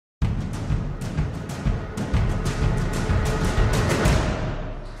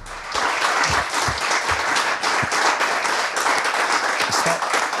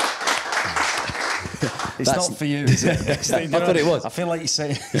That's not for you, is it? I thought it was. I feel like you're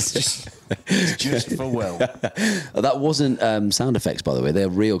saying it's just for Will. That wasn't sound effects, by the way. They're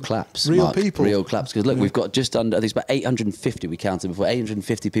real claps. Real Mark. people. Real claps. Because look, we've got just under, I think it's about 850 we counted before,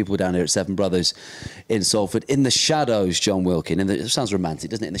 850 people down here at Seven Brothers in Salford. In the shadows, John Wilkin. It sounds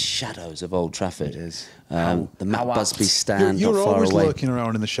romantic, doesn't it? In the shadows of Old Trafford. It is. The Matt Busby stand You're not far always away. lurking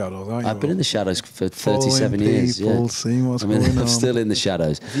around in the shadows, aren't you? I've been in the shadows for Following 37 years. people, Yeah. seeing what's going on. I'm still in the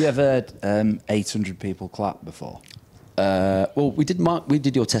shadows. Have you ever heard 800 people clap before? Well, we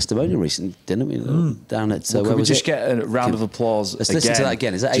did your testimonial recently, didn't we? Down at Could where we was just it? get a round of applause Let's again? listen to that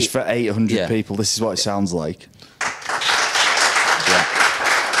again. Is that just for 800 Yeah. people? This is what it sounds like.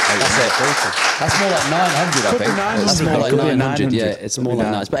 That's it. That's more like 900, I Could be think. 900. That's more like Could be 900, 900. yeah. It's more like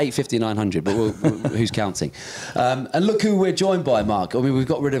 900. It's about 850, 900, but who's counting? And look who we're joined by, Mark. I mean, we've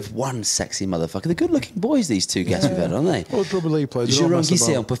got rid of one sexy motherfucker. They're good-looking boys, these two guests we've had, aren't they? Well, Rugby League players. Jerome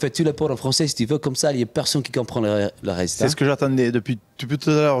Guisset, on peut faire tout le port en français si tu veux, comme ça, il n'y a personne qui comprend le reste. C'est ce que j'attendais depuis tout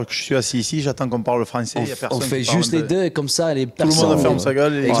à l'heure que je suis assis ici. J'attends qu'on parle français. Il y a personne On fait qui parle juste les deux, comme ça, les Tout personnes. le monde ferme sa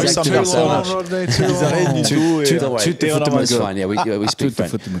gueule. Et Exactement. sans Too personne. long, Rodney, too Ils arrêtent long. du tout. It's fine, yeah, we speak Too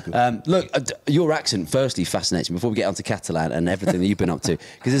French. Look, your accent firstly fascinates me before we get onto Catalan and everything that you've been up to,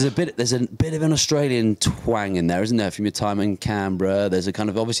 because there's a bit of an Australian twang in there, isn't there, from your time in Canberra? There's a kind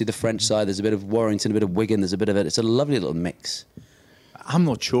of, obviously the French side, there's a bit of Warrington, a bit of Wigan, there's a bit of it. It's a lovely little mix. I'm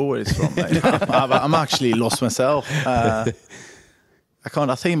not sure where it's from, mate. I'm actually lost myself. I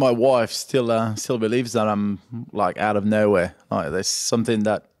think my wife still believes that I'm like out of nowhere. Like there's something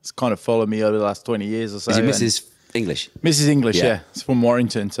that's kind of followed me over the last 20 years or so. Is it Mrs. English? Mrs. English, Yeah. yeah. It's from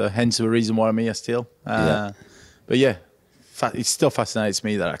Warrington, so hence the reason why I'm here still. Yeah. But yeah, it still fascinates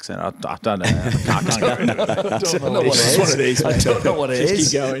me, that accent. I don't know. I can't get rid of it. I don't know It's just one of these. I don't know what it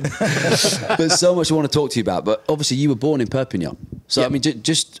is. Just keep going. There's so much I want to talk to you about, but obviously you were born in Perpignan. So, Yeah.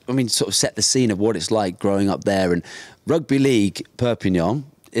 I mean, sort of set the scene of what it's like growing up there. And rugby league, Perpignan,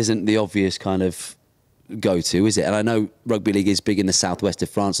 isn't the obvious kind of go-to, is it? And I know rugby league is big in the southwest of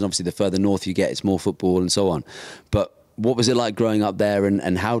France, and obviously the further north you get, it's more football and so on. But what was it like growing up there,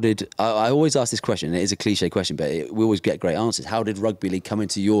 and how did... I always ask this question, and it is a cliche question, but we always get great answers. How did rugby league come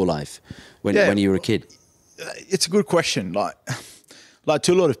into your life when you were a kid? It's a good question. Like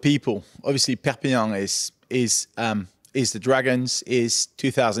to a lot of people, obviously Perpignan is the Dragons, is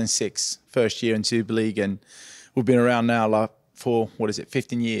 2006 first year in Super League, and we've been around now like for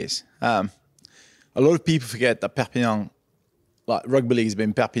 15 years. A lot of people forget that Perpignan, like rugby league, has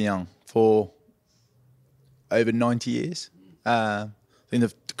been Perpignan for over 90 years. I think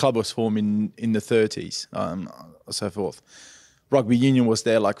the club was formed in the 30s, or so forth. Rugby union was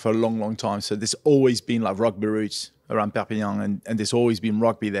there like for a long, long time. So there's always been like rugby roots around Perpignan, and there's always been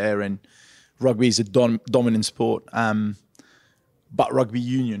rugby there, and rugby is a dominant sport. But rugby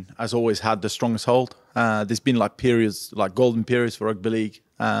union has always had the strongest hold. There's been like periods, like golden periods for rugby league,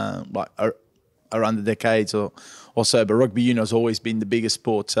 like around the decades or so. But rugby union has always been the biggest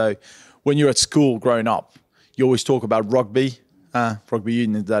sport. So when you're at school growing up, you always talk about rugby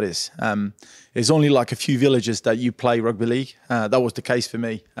union, that is. There's only like a few villages that you play rugby league. That was the case for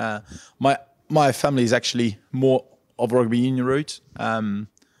me. My family is actually more of rugby union roots.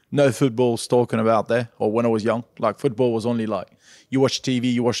 No football's talking about there, or when I was young. Like football was only like, you watch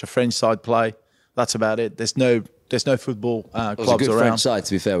TV, you watch the French side play. That's about it. There's no football clubs around. It was a good French side,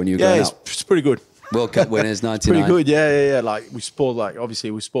 to be fair, when you were growing up. It's pretty good. World Cup winners, 99. Pretty good, yeah. Like we spoiled, like obviously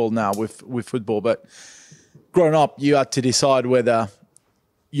we spoiled now with football, but growing up, you had to decide whether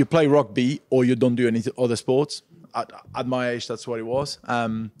you play rugby or you don't do any other sports. At my age, that's what it was.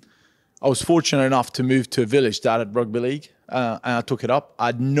 I was fortunate enough to move to a village that had rugby league, and I took it up. I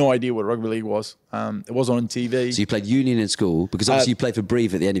had no idea what rugby league was. It wasn't on TV. So you played union in school, because obviously you played for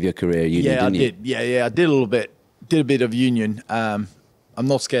Brive at the end of your career, union, Yeah, I didn't you? did. Yeah, I did a little bit. Did a bit of union. I'm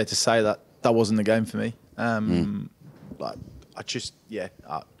not scared to say that wasn't the game for me. Like I just,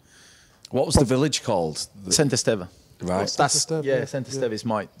 What was the village called? Saint Esteve. Right. That's Esteve, yeah, Saint Esteve is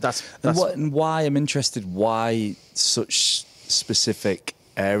my. That's And why I'm interested, why such specific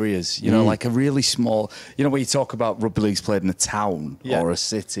areas, you know, like a really small, you know, when you talk about rugby league's played in a town or a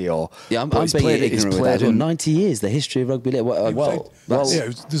city or... Yeah, I'm but being ignorant with that. played in 90 years, the history of rugby league.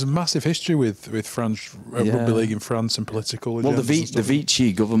 There's a massive history with French rugby league in France and political. Well, the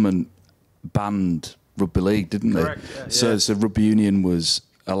Vichy government banned rugby league, didn't they? Correct, So rugby union was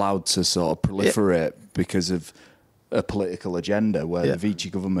allowed to sort of proliferate because of a political agenda where the Vichy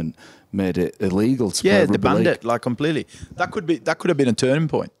government made it illegal to play rugby they banned league. it like completely. That could have been a turning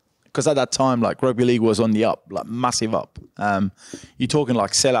point, because at that time, like rugby league was on the up, like massive up. You're talking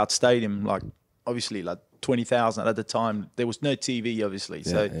like sellout stadium, like obviously like 20,000 at the time. There was no TV, obviously,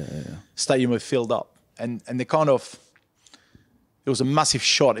 so stadium was filled up. and they kind of, there was a massive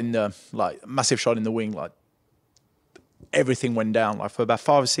shot in the wing, like everything went down, like for about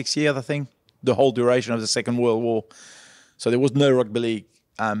 5 or 6 years, I think, the whole duration of the Second World War. So there was no rugby league.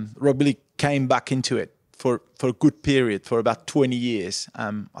 Rugby league came back into it for a good period, for about 20 years.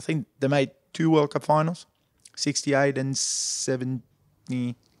 I think they made 2 World Cup finals, 68 and 70.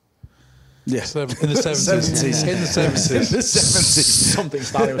 Yeah, in the 70s. In the 70s. Something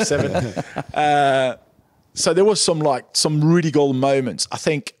starting with 7. So there was some really golden moments. I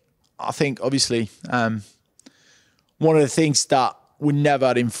think obviously one of the things that we never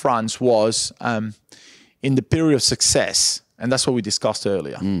had in France was in the period of success, and that's what we discussed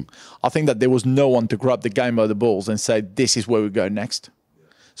earlier. I think that there was no one to grab the game by the balls and say, this is where we go next.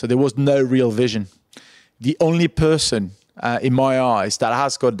 So there was no real vision. The only person in my eyes that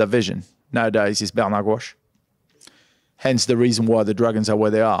has got the vision nowadays is Bernard Gouache. Hence the reason why the Dragons are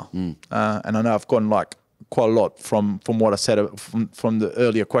where they are. And I know I've gone like quite a lot from what I said from the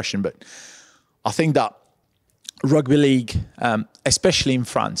earlier question, but I think that rugby league, especially in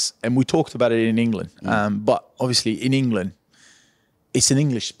France, and we talked about it in England, but obviously in England, it's an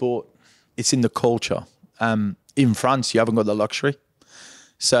English sport. It's in the culture. In France, you haven't got the luxury.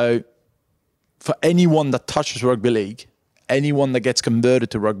 So for anyone that touches rugby league, anyone that gets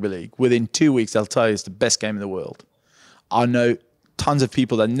converted to rugby league, within 2 weeks, they'll tell you it's the best game in the world. I know tons of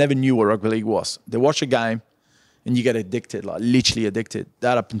people that never knew what rugby league was. They watch a game and you get addicted, like literally addicted.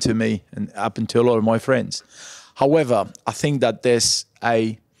 That happened to me and happened to a lot of my friends. However, I think that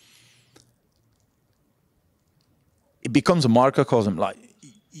it becomes a microcosm. Like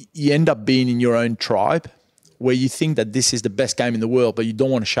you end up being in your own tribe where you think that this is the best game in the world, but you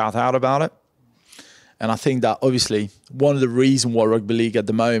don't want to shout out about it. And I think that obviously one of the reasons why rugby league at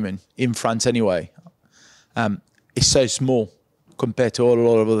the moment, in France anyway, is so small compared to a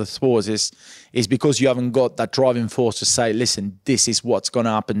lot of other sports is because you haven't got that driving force to say, listen, this is what's going to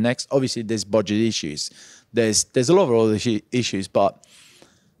happen next. Obviously, there's budget issues. There's a lot of other issues, but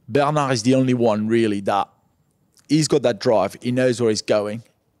Bernard is the only one really that he's got that drive. He knows where he's going,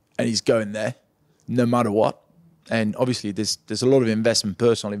 and he's going there no matter what. And obviously, there's a lot of investment,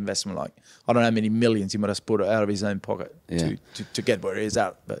 personal investment. Like I don't know how many millions he might have put out of his own pocket to get where he is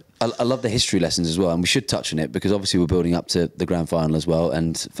at. But I love the history lessons as well, and we should touch on it because obviously we're building up to the grand final as well.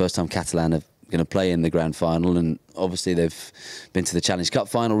 And first time Catalan are going to play in the grand final, and obviously they've been to the Challenge Cup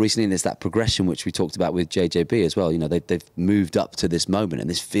final recently. And there's that progression which we talked about with JJB as well. You know, they've moved up to this moment, and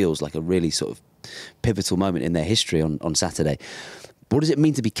this feels like a really sort of pivotal moment in their history on Saturday. What does it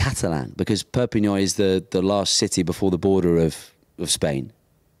mean to be Catalan? Because Perpignan is the last city before the border of Spain.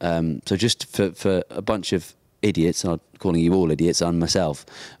 So just for a bunch of idiots, I'm calling you all idiots and myself,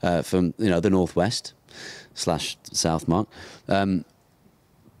 from the northwest / south, Mark.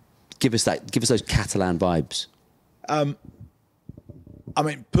 Give us those Catalan vibes. I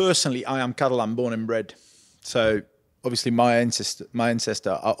mean, personally, I am Catalan born and bred. So obviously my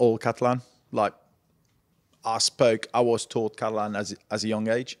ancestor are all Catalan. Like I was taught Catalan as a young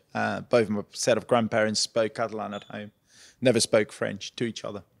age. Both my set of grandparents spoke Catalan at home. Never spoke French to each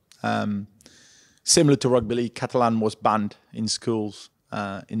other. Similar to rugby league, Catalan was banned in schools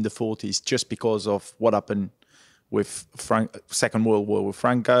in the 40s just because of what happened with Second World War with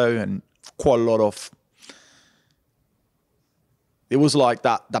Franco, and quite a lot of... It was like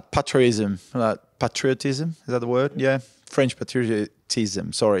that patriotism, is that the word? Yeah, French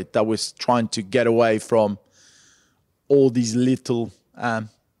patriotism, sorry, that was trying to get away from all these little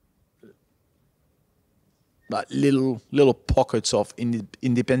pockets of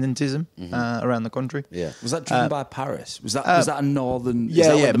independentism around the country. Yeah, was that driven by Paris? Was that a northern?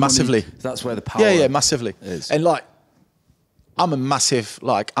 Yeah, massively. That's where the power. Yeah, massively. Is. And I'm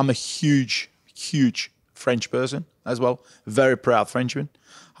a huge French person as well. Very proud Frenchman.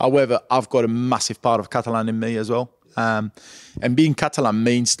 However, I've got a massive part of Catalan in me as well. And being Catalan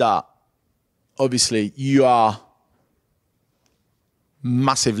means that obviously you are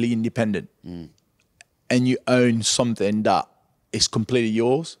massively independent and you own something that is completely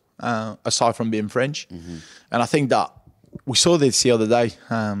yours, aside from being French. And I think that we saw this the other day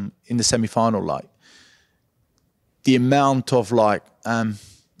in the semi-final, like the amount of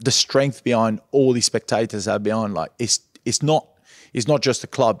the strength behind all these spectators are behind, it's not just the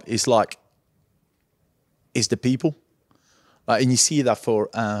club, it's the people. And you see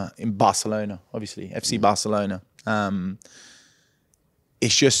that in Barcelona, obviously, FC Barcelona.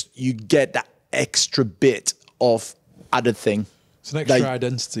 It's just you get that extra bit of added thing. It's an extra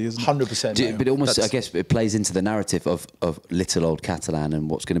identity, isn't it? 100%. But almost, I guess, it plays into the narrative of little old Catalan, and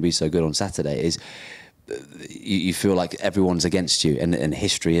what's going to be so good on Saturday is you feel like everyone's against you, and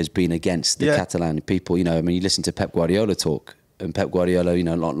history has been against the Catalan people. You know, I mean, you listen to Pep Guardiola talk, and Pep Guardiola, you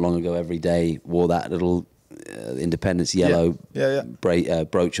know, not long ago, every day wore that little independence yellow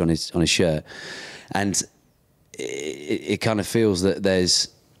brooch on his shirt, and it kind of feels that there's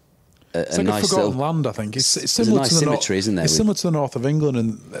it's a like nice a forgotten little, land. I think it's similar nice to the symmetry, isn't there? It's similar to the north of England,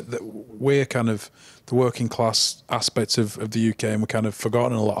 and that we're kind of the working class aspects of the UK, and we're kind of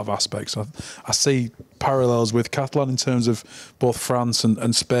forgotten in a lot of aspects. I see parallels with Catalan in terms of both France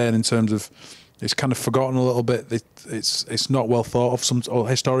and Spain, in terms of it's kind of forgotten a little bit. It's not well thought of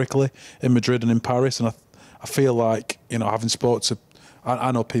historically in Madrid and in Paris, and I feel like, you know, having spoke to,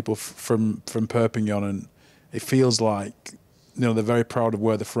 I know people from Perpignan, and it feels like, you know, they're very proud of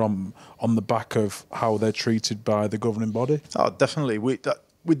where they're from on the back of how they're treated by the governing body. Oh, definitely. We're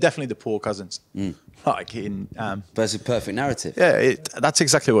definitely the poor cousins. Like in that's a perfect narrative. Yeah, that's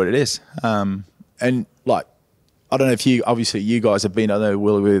exactly what it is. And like, I don't know if you guys have been. I don't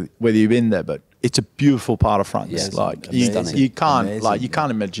know whether you've been there, but it's a beautiful part of France. Yes, like you can't amazing. you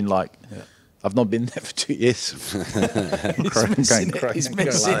can't imagine like. Yeah. I've not been there for 2 years. He's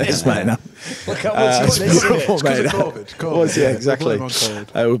missing it, mate. No. It's beautiful, mate. COVID. Yeah, exactly.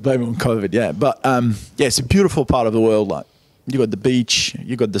 We'll blame it on COVID. Yeah, but it's a beautiful part of the world. Like, you got the beach,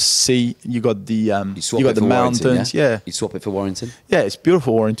 you got the sea, you got the mountains. Yeah, you swap it for Warrington. Yeah, it's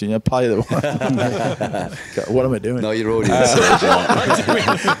beautiful, Warrington. You play the. What am I doing? No, you're already. He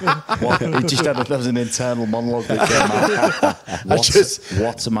just had there was an internal monologue that came out.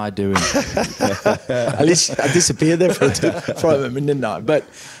 What am I doing? At least I disappeared there for a minute, didn't I? But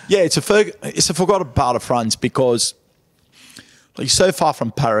yeah, it's a forgotten part of France because, like, you're so far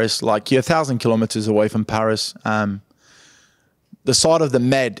from Paris. Like, you're 1,000 kilometers away from Paris. The side of the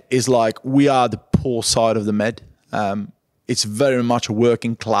Med is like, we are the poor side of the Med. It's very much a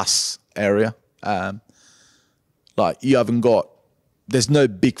working class area. Like, you haven't got, there's no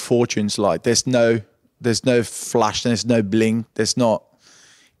big fortunes. Like, there's no flash, there's no bling. There's not,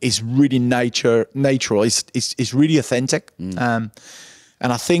 it's really natural. It's really authentic. And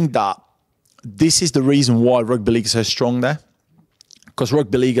I think that this is the reason why rugby league is so strong there. Because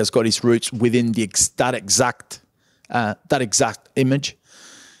rugby league has got its roots within that exact image,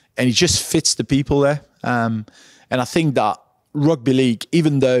 and it just fits the people there. And I think that rugby league,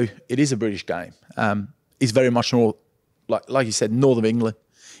 even though it is a British game, is very much like you said, north of England.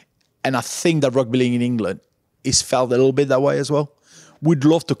 And I think that rugby league in England is felt a little bit that way as well. We'd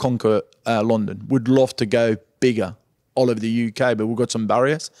love to conquer London. We'd love to go bigger all over the UK, but we've got some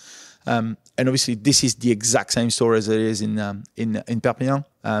barriers. And obviously, this is the exact same story as it is in Perpignan.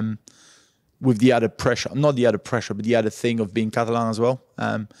 With the added pressure, not the added pressure, but the added thing of being Catalan as well.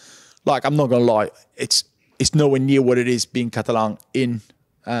 Like, I'm not gonna lie, it's nowhere near what it is being Catalan in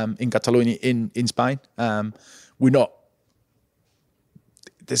Catalonia in Spain. We're not.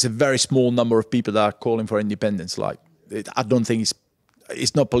 There's a very small number of people that are calling for independence. Like, I don't think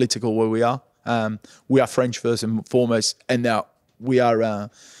it's not political where we are. We are French first and foremost, and now we are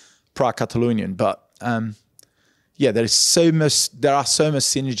pro-Catalonian. But there are so much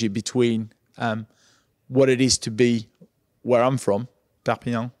synergy between what it is to be where I'm from,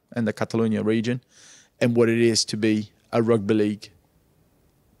 Perpignan and the Catalonia region, and what it is to be a rugby league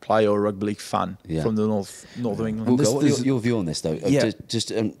player or rugby league fan from the north of England. What's your view on this, though?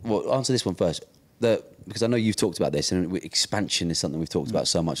 Just answer this one first. Because I know you've talked about this, and expansion is something we've talked about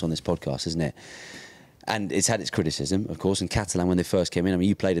so much on this podcast, isn't it? And it's had its criticism, of course. And Catalan, when they first came in, I mean,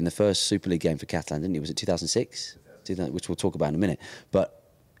 you played in the first Super League game for Catalan, didn't you? Was it 2006? Which we'll talk about in a minute. But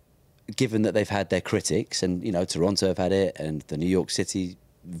given that they've had their critics, and, you know, Toronto have had it, and the New York City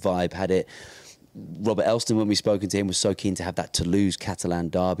vibe had it. Robert Elston, when we spoken to him, was so keen to have that Toulouse-Catalan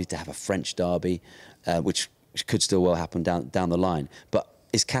derby, to have a French derby, which could still well happen down the line. But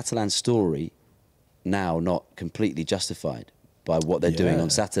is Catalan's story now not completely justified by what they're doing on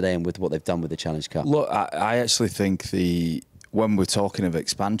Saturday and with what they've done with the Challenge Cup? Look, I actually think when we're talking of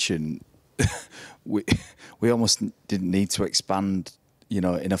expansion, we almost didn't need to expand, you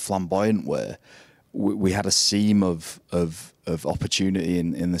know, in a flamboyant way. We had a seam of opportunity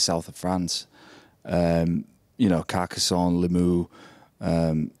in the south of France. You know, Carcassonne, Limoux,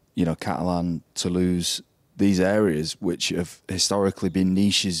 you know, Catalan, Toulouse, these areas which have historically been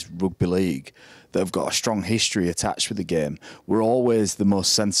niches rugby league that have got a strong history attached with the game, were always the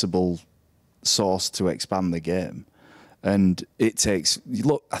most sensible source to expand the game. And it takes,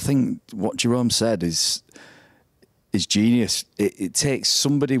 look, I think what Jerome said is genius. It takes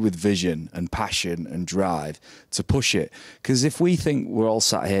somebody with vision and passion and drive to push it. Because if we think we're all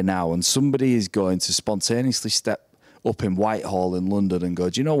sat here now and somebody is going to spontaneously step up in Whitehall in London and go,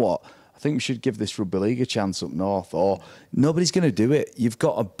 do you know what? I think we should give this rugby league a chance up north, or nobody's going to do it. You've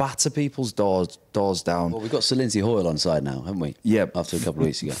got to batter people's doors down. Well, we've got Sir Lindsay Hoyle on side now, haven't we? Yeah. After a couple of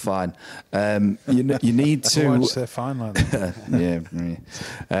weeks ago. Fine. You need to. Why did you say fine like that?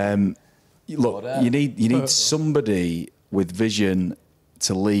 Yeah. Look, you need somebody with vision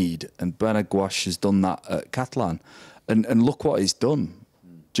to lead, and Bernard Gouache has done that at Catalan, and look what he's done.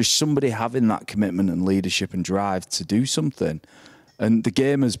 Just somebody having that commitment and leadership and drive to do something. And the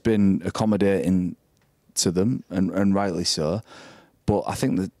game has been accommodating to them, and rightly so. But I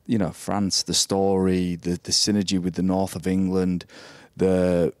think that, you know, France, the story, the synergy with the north of England,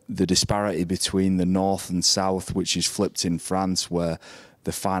 the disparity between the north and south, which is flipped in France, where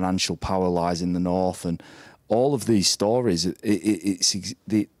the financial power lies in the north, and all of these stories, it's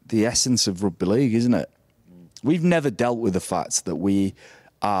the essence of rugby league, isn't it? We've never dealt with the fact that we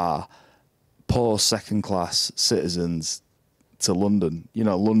are poor second-class citizens to London. You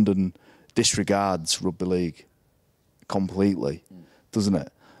know, London disregards rugby league completely, doesn't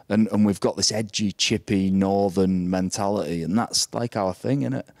it? And we've got this edgy, chippy, northern mentality, and that's like our thing,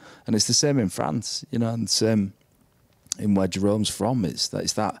 isn't it? And it's the same in France, you know, and the same in where Jerome's from. It's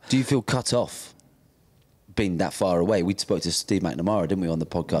that. Do you feel cut off being that far away? We spoke to Steve McNamara, didn't we, on the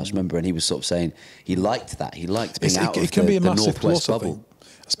podcast, remember? And he was sort of saying he liked that. He liked being out of the northwest bubble.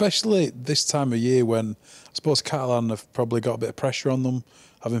 Especially this time of year when I suppose Catalan have probably got a bit of pressure on them,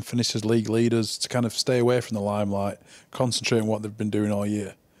 having finished as league leaders, to kind of stay away from the limelight, concentrate on what they've been doing all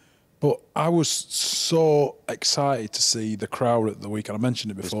year. But I was so excited to see the crowd at the weekend. I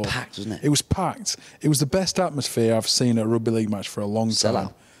mentioned it before. It was packed, wasn't it? It was packed. It was the best atmosphere I've seen at a rugby league match for a long time.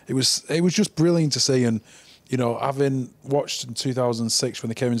 Sellout. It was just brilliant to see, and you know, having watched in 2006 when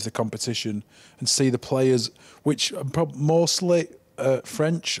they came into the competition and see the players, which are mostly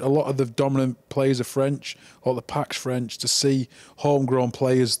French, a lot of the dominant players are French, a lot of the pack's French, to see homegrown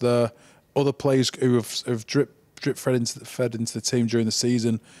players there, other players who have drip fed into the team during the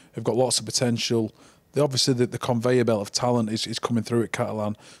season, have got lots of potential. Obviously, the conveyor belt of talent is coming through at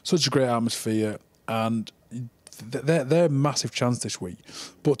Catalan. Such a great atmosphere, and they're a massive chance this week.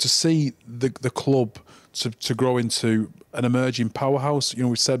 But to see the club to grow into an emerging powerhouse, you know,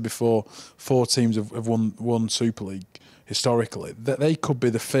 we said before, 4 teams have won Super League historically. They could be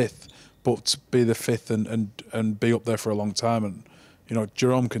the 5th, but to be the 5th and be up there for a long time. And you know,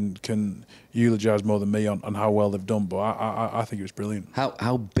 Jerome can eulogise more than me on how well they've done, but I think it was brilliant.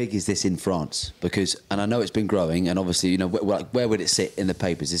 How big is this in France? Because, and I know it's been growing, and obviously, you know, where would it sit in the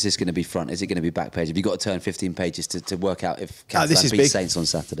papers? Is this going to be front? Is it going to be back page? Have you got to turn 15 pages to work out if Catalan beat Saints on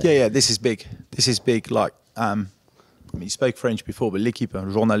Saturday? Yeah, this is big. This is big. Like, I mean, you spoke French before, but L'Équipe,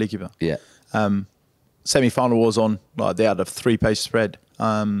 Journal L'Équipe. Yeah. Semi-final was on, like, they had a 3-page spread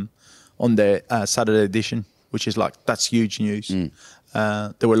on their Saturday edition, which is like, that's huge news.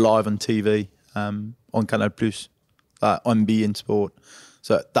 They were live on TV on Canal Plus, on beIN Sport.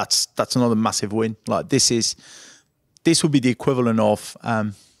 So that's another massive win. Like, this would be the equivalent of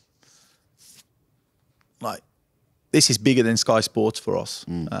like, this is bigger than Sky Sports for us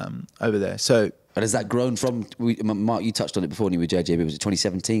over there. So, and has that grown from? Mark, you touched on it before when you were JJB. Was it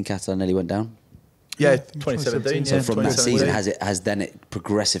 2017? Catalan nearly went down. Yeah, 2017. So from that season, has it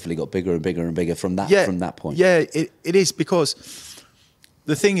progressively got bigger and bigger and bigger from that point? Yeah, it is, because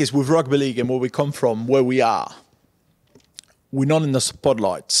the thing is with rugby league and where we come from, where we are, we're not in the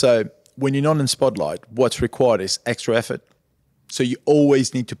spotlight. So when you're not in the spotlight, what's required is extra effort. So you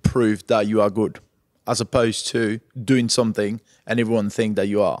always need to prove that you are good, as opposed to doing something and everyone think that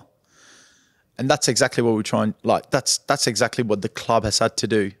you are. And that's exactly what we're trying. Like, that's exactly what the club has had to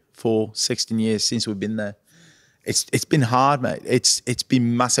do for 16 years since we've been there. It's been hard, mate. It's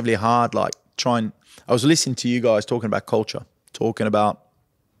been massively hard. Like, I was listening to you guys talking about culture,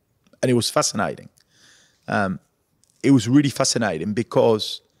 and it was fascinating. It was really fascinating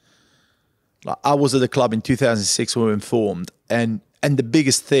because, like, I was at the club in 2006 when we were formed, and the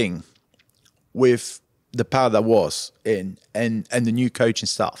biggest thing with the power that was in and the new coaching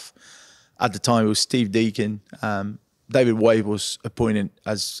staff at the time, it was Steve Deacon. David Wade was appointed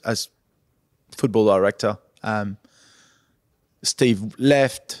as football director. Steve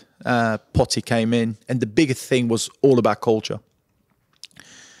left, Potty came in, and the biggest thing was all about culture.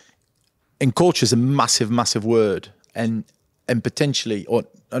 And culture is a massive, massive word, and potentially, or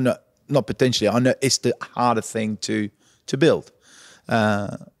not potentially, I know it's the harder thing to build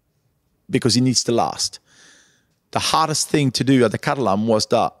because it needs to last. The hardest thing to do at the Catalan was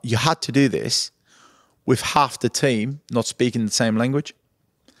that you had to do this with half the team not speaking the same language.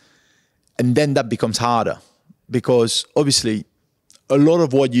 And then that becomes harder because obviously a lot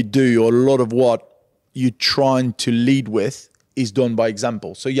of what you do or a lot of what you're trying to lead with is done by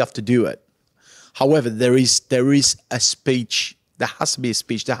example. So you have to do it. However, there is a speech. There has to be a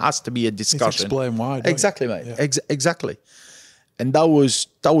speech. There has to be a discussion. Explain why. Don't Exactly, you? mate. Yeah. Exactly. And that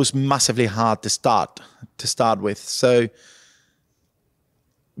was massively hard to start with. So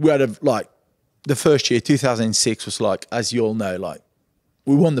we had the first year, 2006, was like, as you all know, like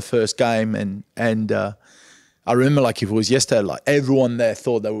we won the first game, and I remember like if it was yesterday, like everyone there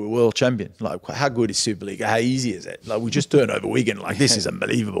thought that we were world champion. Like, how good is Super League? How easy is it? Like, we just turned over weekend. Like, this is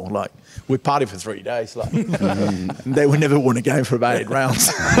unbelievable. Like, we partied for 3 days. Like, and they would never won a game for about 8 rounds.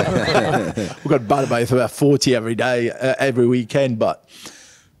 We got battered by about 40 every day, every weekend. But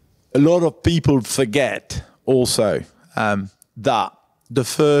a lot of people forget also that the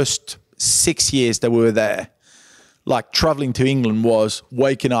first 6 years that we were there, like traveling to England was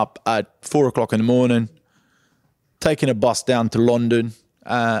waking up at 4 o'clock in the morning, taking a bus down to London,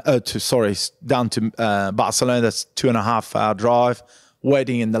 down to Barcelona. That's 2.5 hour drive.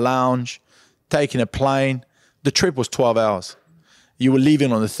 Waiting in the lounge, taking a plane. The trip was 12 hours. You were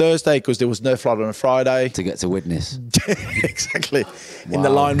leaving on a Thursday because there was no flight on a Friday. To get to witness. Exactly. Wow. In the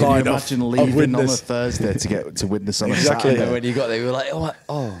limelight Can you imagine of leaving on a witness. Thursday to get to witness on Exactly. a Saturday? When you got there, you were like,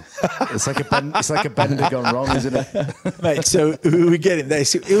 oh. It's like a bender gone wrong, isn't it? Mate, so we were getting there.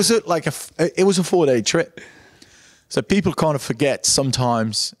 So it was a 4-day trip. So people kind of forget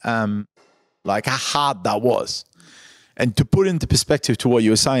sometimes like how hard that was. And to put into perspective to what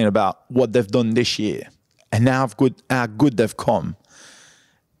you were saying about what they've done this year and how good they've come,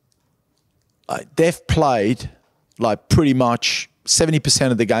 they've played like pretty much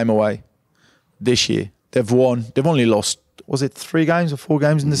 70% of the game away this year. They've only lost, was it 3 games or 4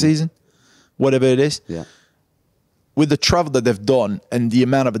 games in the season? Whatever it is. Yeah. With the travel that they've done and the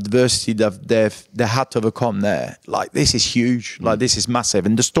amount of adversity that they had to overcome there, like this is huge. Like this is massive.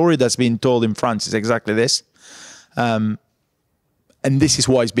 And the story that's been told in France is exactly this. And this is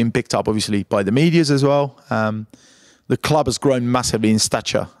why it's been picked up, obviously, by the medias as well. The club has grown massively in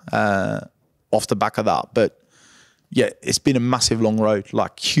stature off the back of that. But yeah, it's been a massive long road,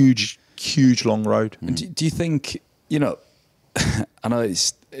 like huge long road. And do you think, you know, I know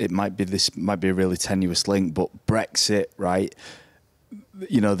it might be a really tenuous link, but Brexit, right?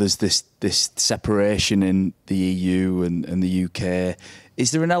 You know, there's this separation in the EU and the UK.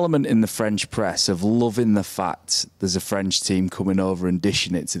 Is there an element in the French press of loving the fact there's a French team coming over and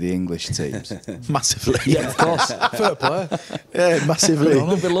dishing it to the English teams? Massively. Yeah, of course. Fair play. Yeah, massively.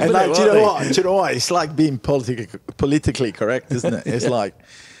 They'll be loving And like, it, do you know won't what? Do you know what? It's like being politically correct, isn't it? It's like,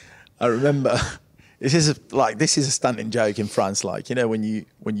 I remember, this is a standing joke in France. Like, you know, when you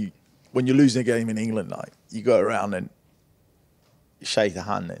lose a game in England, like you go around and you shake the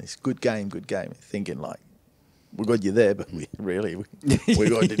hand and it's good game, thinking like, we got you there, but we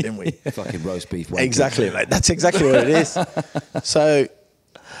got you, didn't we? Fucking roast beef. wanker. Exactly, mate. That's exactly what it is. So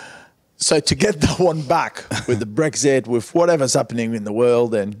to get that one back with the Brexit, with whatever's happening in the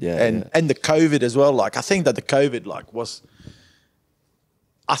world, and the COVID as well. Like, I think that the COVID was.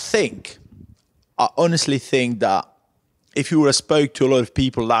 I honestly think that if you would have spoke to a lot of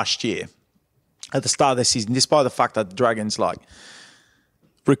people last year at the start of the season, despite the fact that the Dragons, like,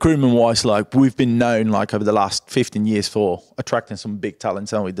 recruitment wise, like, we've been known like over the last 15 years for attracting some big talents,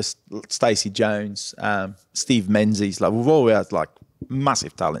 haven't we? Stacey Jones, Steve Menzies, like, we've always had like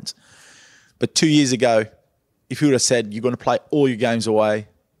massive talents. But 2 years ago, if you would have said you're going to play all your games away,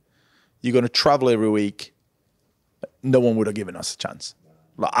 you're going to travel every week, no one would have given us a chance.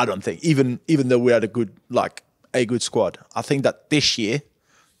 Like, I don't think, even though we had a good squad, I think that this year,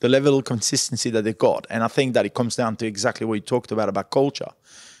 the level of consistency that they've got, and I think that it comes down to exactly what you talked about culture.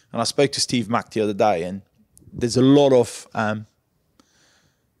 And I spoke to Steve Mack the other day, and there's a lot of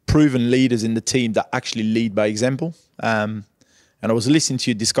proven leaders in the team that actually lead by example. And I was listening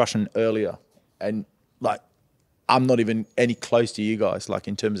to your discussion earlier, and like, I'm not even any close to you guys, like,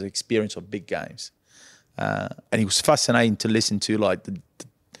 in terms of experience of big games. And it was fascinating to listen to like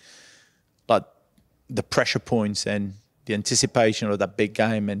the pressure points and the anticipation of that big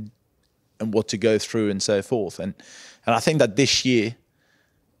game and what to go through and so forth. And I think that this year,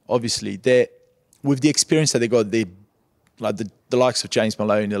 obviously, with the experience that they got, the likes of James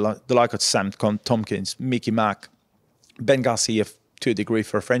Maloney, the like of Sam Tompkins, Mickey Mack, Ben Garcia to a degree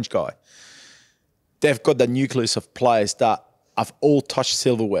for a French guy, they've got that nucleus of players that have all touched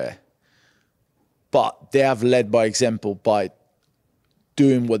silverware, but they have led by example by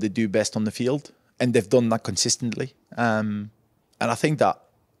doing what they do best on the field, and they've done that consistently. And I think that,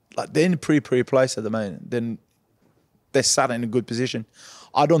 like, they're in a pretty place at the moment. Then they're sat in a good position.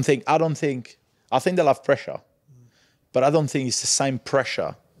 I think they'll have pressure, but I don't think it's the same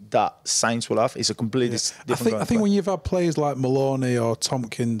pressure that Saints will have. It's a completely different. I think when you've had players like Maloney or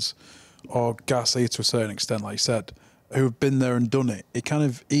Tompkins or Garcia to a certain extent, like you said, who have been there and done it, it kind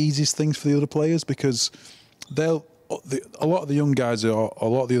of eases things for the other players because a lot of the young guys or a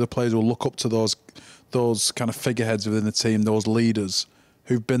lot of the other players will look up to those kind of figureheads within the team, those leaders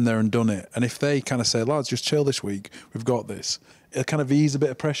who've been there and done it. And if they kind of say, lads, just chill this week, we've got this, it'll kind of ease a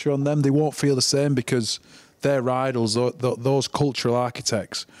bit of pressure on them. They won't feel the same because their idols, those cultural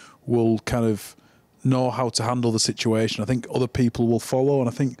architects, will kind of know how to handle the situation. I think other people will follow. And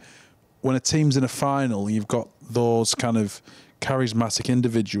I think when a team's in a final, you've got those kind of charismatic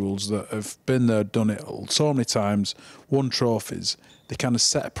individuals that have been there, done it so many times, won trophies. They kind of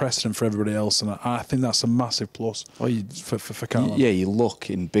set a precedent for everybody else, and I think that's a massive plus for Catalan. Yeah, you look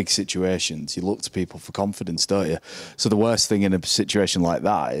in big situations, you look to people for confidence, don't you? So the worst thing in a situation like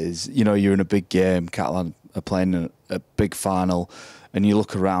that is, you're in a big game, Catalan are playing a big final, and you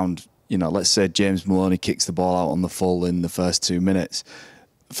look around, let's say James Maloney kicks the ball out on the full in the first 2 minutes.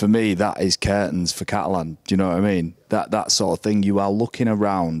 For me, that is curtains for Catalan. Do you know what I mean? That sort of thing. You are looking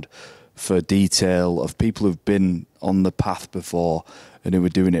around for detail of people who've been on the path before and who were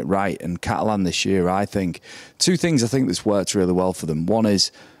doing it right. And Catalan this year, I think, two things I think that's worked really well for them. One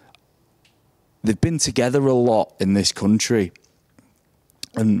is they've been together a lot in this country.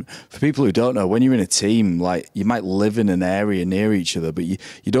 And for people who don't know, when you're in a team, like you might live in an area near each other, but you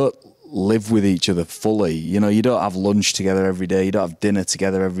don't live with each other fully. You don't have lunch together every day. You don't have dinner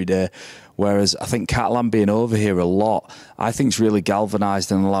together every day. Whereas I think Catalan being over here a lot, I think it's really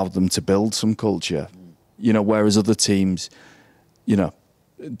galvanised and allowed them to build some culture. Whereas other teams,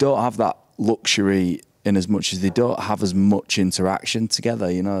 don't have that luxury in as much as they don't have as much interaction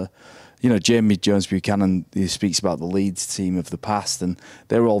together. Jamie Jones Buchanan, he speaks about the Leeds team of the past, and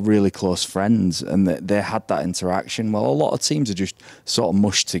they were all really close friends, and they had that interaction. Well, a lot of teams are just sort of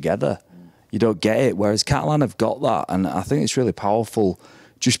mushed together. You don't get it, whereas Catalan have got that, and I think it's really powerful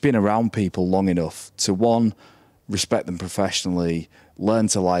just being around people long enough to, one, respect them professionally, learn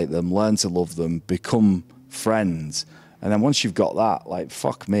to like them, learn to love them, become friends, and then once you've got that, like,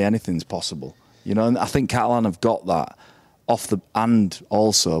 fuck me, anything's possible. And I think Catalan have got that. And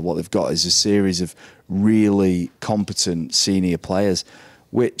also what they've got is a series of really competent senior players,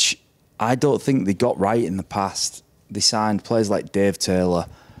 which I don't think they got right in the past. They signed players like Dave Taylor,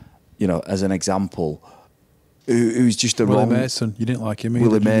 as an example, who's just a Willie Mason. You didn't like him either.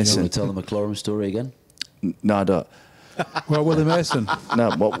 Willie Mason. You want to tell the McLaurin story again? No, I don't. Well, Willie Mason.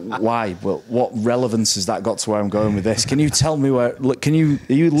 No, but why? Well, what relevance has that got to where I'm going with this? Can you tell me where? Look, are you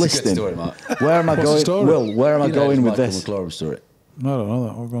listening? Story, Mark. Where am I What's the going? story? Will, where am I going with this? McLaurin story. No, I don't know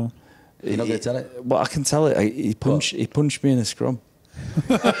that. We're going. You're not going to tell it? Well, I can tell it. He punched me in a scrum.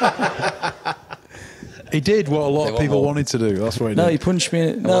 He did what a lot of people wanted to do. That's what he did. No, he punched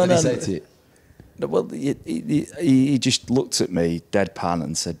me. What did he say to you? No, well, he just looked at me deadpan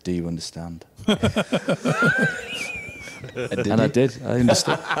and said, "Do you understand?" And I did. I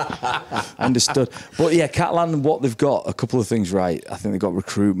understood. I understood. But yeah, Catalan, what they've got, a couple of things right. I think they've got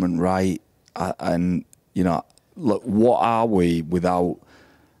recruitment right. And, look, what are we without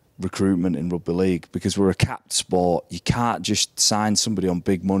recruitment in rugby league? Because we're a capped sport. You can't just sign somebody on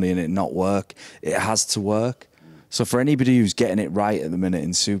big money and it not work. It has to work. So for anybody who's getting it right at the minute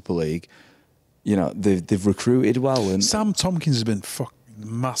in Super League, they've recruited well. And Sam Tompkins has been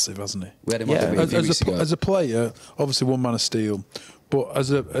massive, hasn't he? We had him on a few weeks ago. As a player, obviously one man of steel, but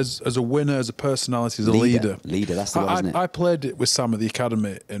as a winner, as a personality, as a leader. Leader, that's the one, isn't it? I played it with Sam at the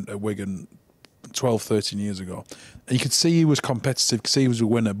academy at Wigan 12, 13 years ago. And you could see he was competitive, you could see he was a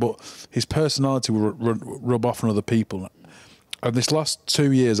winner, but his personality would rub off on other people. And this last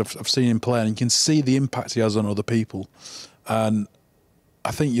 2 years, I've seen him play, and you can see the impact he has on other people. And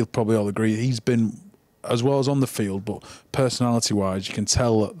I think you'll probably all agree, he's been, as well as on the field, but personality-wise, you can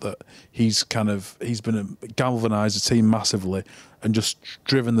tell that he's been galvanised the team massively and just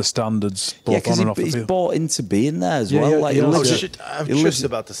driven the standards both on and off the field. He's bought into being there as well. I'm just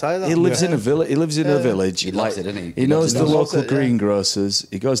about to say that. He lives in a village. He lives in a village. He loves it, doesn't he? He knows the local it, greengrocers.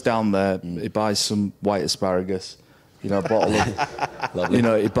 He goes down there. He buys some white asparagus. A bottle of.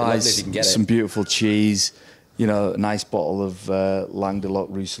 Lovely. He buys some beautiful cheese. A nice bottle of Languedoc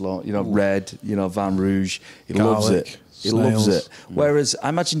Roussillon, red, Vin Rouge. He loves it. He loves it. Whereas I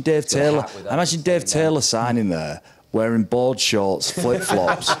imagine Dave Taylor signing there, wearing board shorts,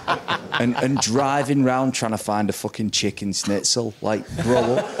 flip-flops, and driving round trying to find a fucking chicken schnitzel. Like,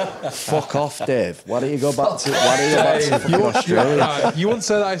 bro, fuck off, Dave. Why don't you go back to fucking Australia? You wouldn't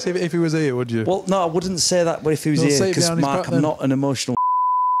say that if he was here, would you? Well, no, I wouldn't say that, but if he was here, because Mark, I'm not an emotional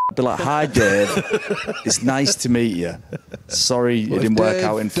I'd be like, "Hi, Dave. It's nice to meet you. Sorry it didn't work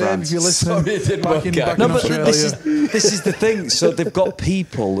out in France." Dave, you're listening. Sorry, it didn't back work in, out. back No, in but Australia. this is the thing. So they've got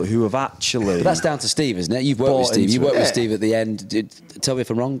people who have actually. But that's down to Steve, isn't it? You've worked with Bought Steve. You into worked it. with Yeah. Steve at the end. Tell me if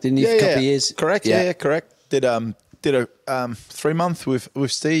I'm wrong. Didn't you? For a couple of years. Correct. Yeah, correct. Did a 3 month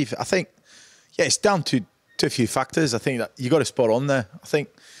with Steve. I think it's down to a few factors. I think that you got a spot on there. I think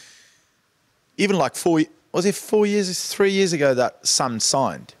even like 3 years ago that Sam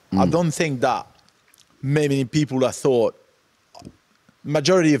signed. I don't think that many people that thought,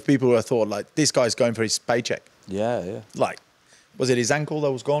 majority of people that thought like this guy's going for his paycheck. Yeah. Like, was it his ankle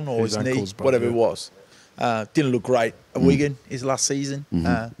that was gone or His his knee, ankle's bad, whatever yeah. it was? Didn't look great at Wigan his last season.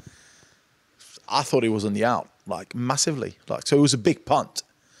 I thought he was on the out, like massively. Like, so it was a big punt.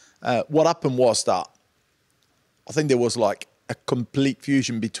 What happened was that I think there was like a complete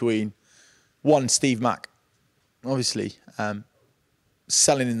fusion between Steve Mack, obviously,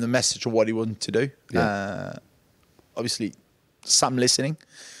 selling him the message of what he wanted to do. Yeah. Obviously, Sam listening,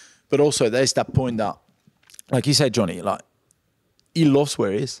 but also there's that point that, like you said, Johnny, like he loves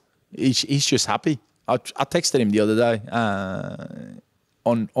where he is. He's just happy. I texted him the other day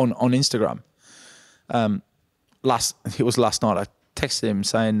on Instagram. It was last night. I texted him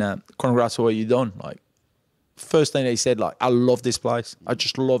saying, "Congrats on what you done." Like, first thing he said, like, "I love this place. I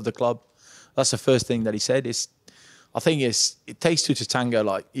just love the club." That's the first thing that he said. I think it takes two to tango.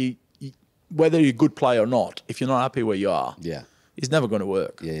 Like, whether you're a good player or not, if you're not happy where you are, Yeah. it's never going to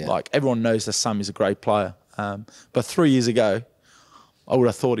work. Yeah. Like, everyone knows that Sam is a great player. But 3 years ago, I would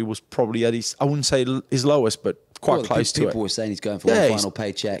have thought he was probably at I wouldn't say his lowest, but quite Well, close to people it. were saying he's going for Yeah, one he's- final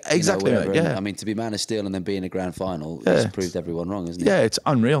paycheck. exactly, You know, whatever. mate, And, yeah. I mean, to be man of steel and then be in a grand final, Yeah, he's it's- proved everyone wrong, isn't he? Yeah, it's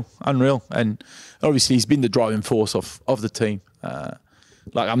unreal. And obviously he's been the driving force of the team.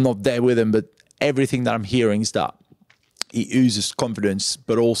 Like, I'm not there with him, but everything that I'm hearing is that he oozes confidence,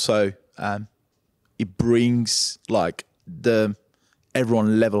 but also he brings like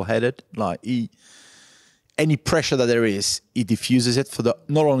everyone level-headed. Like, any pressure that there is, he diffuses it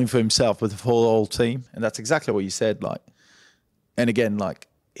not only for himself but for the whole team. And that's exactly what you said. Like, and again, like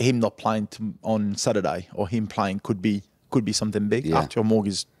him not playing on Saturday or him playing could be something big. Yeah. Arthur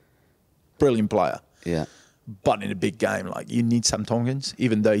Morgan's brilliant player, Yeah. but in a big game, like, you need Sam Tompkins,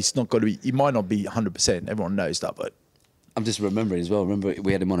 even though he's not going to be. He might not be 100%. Everyone knows that, but I'm just remembering as well. Remember,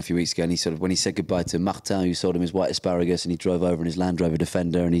 we had him on a few weeks ago, and he sort of, when he said goodbye to Martin, who sold him his white asparagus, and he drove over in his Land Rover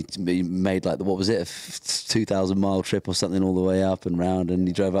Defender, and he made like what was it, a 2,000-mile trip or something all the way up and round, and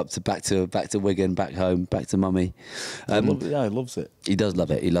he drove up to back to Wigan, back home, back to mummy. He loves it. He does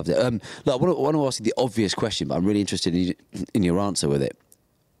love it. He loves it. Look, I want to ask you the obvious question, but I'm really interested in your answer with it.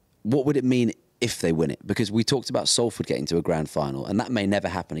 What would it mean if they win it? Because we talked about Salford getting to a grand final, and that may never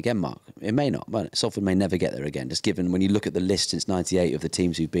happen again, Mark. It may not. But Salford may never get there again, just given when you look at the list since '98 of the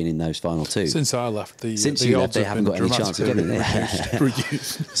teams who've been in those final two. Since I left, Since the you left, odds they have haven't been got any chance of getting there.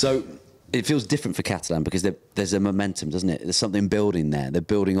 reduced. So it feels different for Catalan because there's a momentum, doesn't it? There's something building there. They're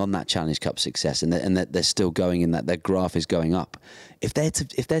building on that Challenge Cup success, and they're still going in that. Their graph is going up. If they're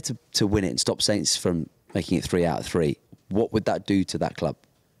to win it and stop Saints from making it 3 out of 3, what would that do to that club?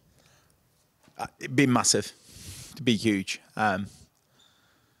 it'd be massive. It'd be huge. I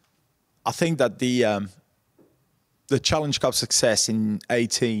think that the Challenge Cup success in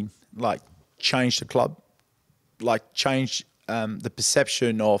 18 like changed the club, like changed the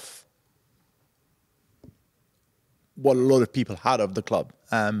perception of what a lot of people had of the club,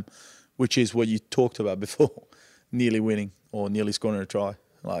 which is what you talked about before, nearly winning or nearly scoring a try.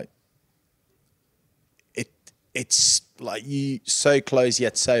 Like it's like you so close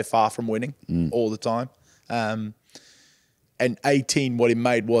yet so far from winning all the time. And 18, what it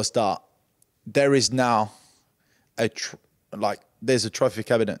made was that there is now there's a trophy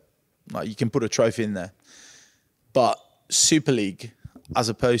cabinet. Like you can put a trophy in there, but Super League, as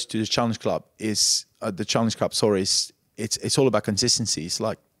opposed to the Challenge Club, is the Challenge Cup. Sorry, it's all about consistency. It's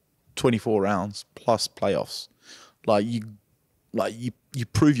like 24 rounds plus playoffs. You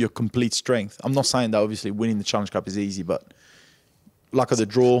prove your complete strength. I'm not saying that obviously winning the Challenge Cup is easy, but luck of the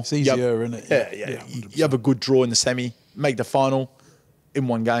draw. It's easier, isn't it? Yeah. You have a good draw in the semi, make the final in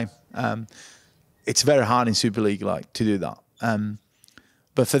one game. It's very hard in Super League to do that.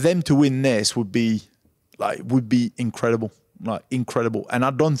 But for them to win this would be incredible, incredible. And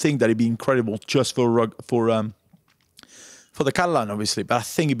I don't think that it'd be incredible just for the Catalan, obviously, but I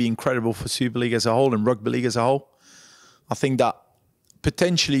think it'd be incredible for Super League as a whole and Rugby League as a whole. I think that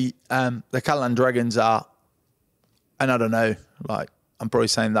potentially the Catalan Dragons are, and I don't know, I'm probably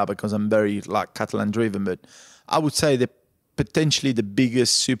saying that because I'm very Catalan driven, but I would say they're potentially the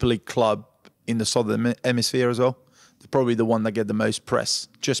biggest Super League club in the Southern Hemisphere as well. probably the one that get the most press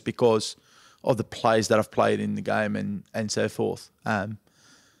just because of the players that have played in the game and so forth.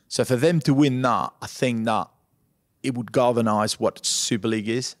 So for them to win that, I think that it would galvanise what Super League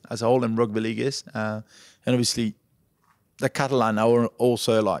is as a whole and Rugby League is. And obviously, the Catalan are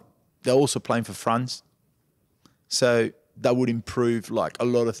also they're also playing for France. So that would improve like a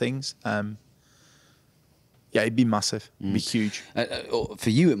lot of things. Yeah, it'd be massive. It'd be huge. For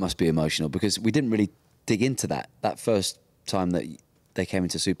you, it must be emotional because we didn't really dig into that first time that they came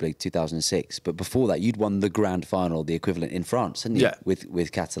into Super League 2006. But before that, you'd won the grand final, the equivalent in France, hadn't you? Yeah.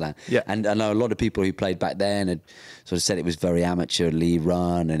 With Catalan. Yeah. And I know a lot of people who played back then had sort of said it was very amateurly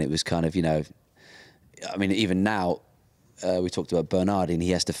run and it was kind of, I mean, even now, we talked about Bernard and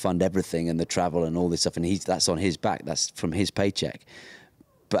he has to fund everything and the travel and all this stuff and that's on his back. That's from his paycheck.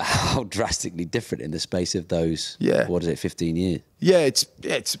 But how drastically different in the space of those, 15 years? Yeah,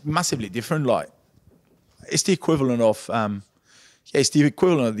 it's massively different. Like, it's the equivalent of... it's the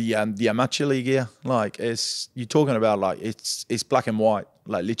equivalent of the amateur league here. Like, you're talking about like it's black and white,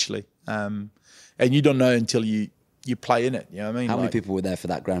 like literally, and you don't know until you play in it. You know what I mean? How many people were there for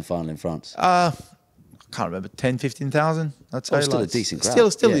that grand final in France? I can't remember, 10, 15,000. I'd say. Still a decent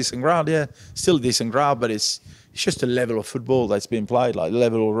crowd. Still decent crowd. Yeah, still a decent crowd. But it's just the level of football that's being played, like the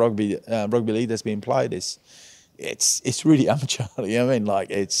level of rugby league that's being played is. It's really amateur. You know what I mean? Like,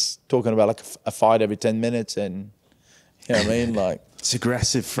 it's talking about like a fight every 10 minutes and. You know what I mean? Like, it's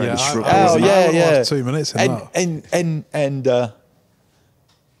aggressive French rugby. Last 2 minutes and I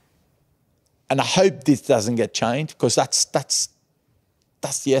hope this doesn't get changed because that's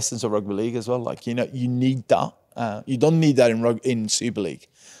the essence of rugby league as well. Like, you need that. You don't need that in Super League.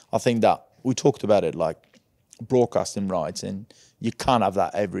 I think that we talked about it, like broadcasting rights, and you can't have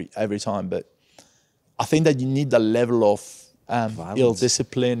that every time. But I think that you need the level of ill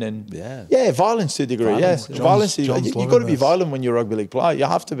discipline and violence to a degree. Violence. You got to be violent when you're a rugby league player. You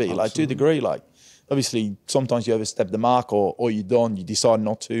have to be. Absolutely. Like, to a degree. Like, obviously, sometimes you overstep the mark, or you don't. You decide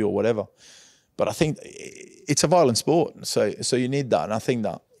not to, or whatever. But I think it's a violent sport, so you need that. And I think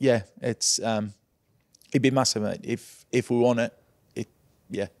that it'd be massive, mate. If we want it.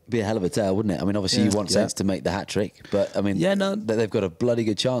 Yeah, be a hell of a tale, wouldn't it? I mean, obviously you want Saints to make the hat trick, but I mean, they've got a bloody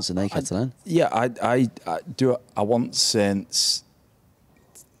good chance, and they Catalan. I do. I want Saints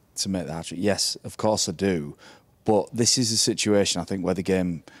to make the hat trick. Yes, of course I do. But this is a situation I think where the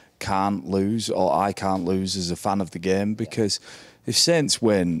game can't lose, or I can't lose as a fan of the game, because if Saints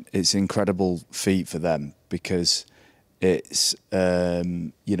win, it's an incredible feat for them because it's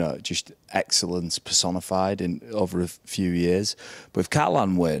just excellence personified over a few years. But if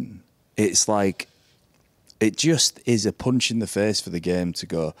Catalan win, it's like it just is a punch in the face for the game to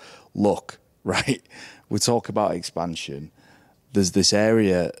go, look, right, we talk about expansion. There's this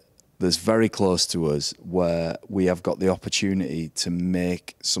area that's very close to us where we have got the opportunity to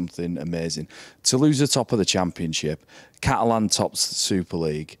make something amazing. To lose the top of the championship, Catalan tops the Super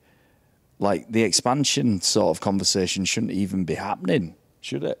League. Like, the expansion sort of conversation shouldn't even be happening,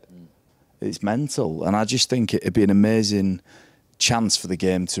 should it? It's mental. And I just think it'd be an amazing chance for the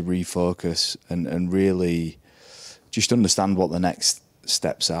game to refocus and really just understand what the next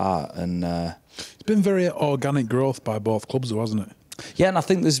steps are. And it's been very organic growth by both clubs, though, hasn't it? Yeah, and I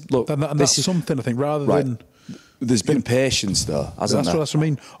think there's... Look, and that's something, I think, rather than... There's been patience, though, hasn't there? That's what I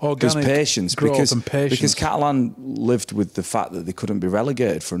mean. Organic There's patience growth and patience. Because Catalan lived with the fact that they couldn't be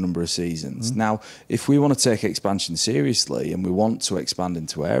relegated for a number of seasons. Now, if we want to take expansion seriously and we want to expand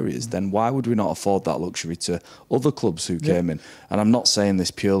into areas, then why would we not afford that luxury to other clubs who came in? And I'm not saying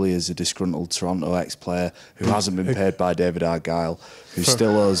this purely as a disgruntled Toronto ex-player who hasn't been paid by David Argyle, who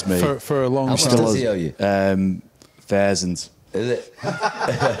still owes me... For a long time. How much does he owe you? Thousands. Is it?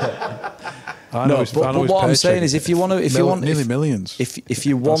 But what I'm saying is, if you want, nearly millions. If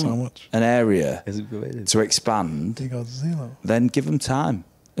you want an area to expand, then give them time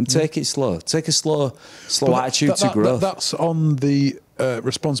and take it slow. Take a slow attitude to growth. That's on the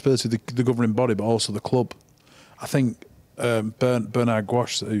responsibility of the governing body, but also the club. I think Bernard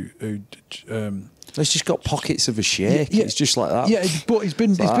Gouache, who He's just got pockets of a shake. It's just like that. Yeah, but he's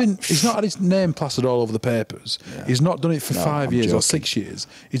not had his name plastered all over the papers. Yeah. He's not done it for 5 years or 6 years.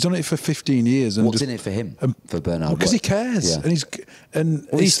 He's done it for 15 years. And what's in it for him, for Bernard? Because he cares, and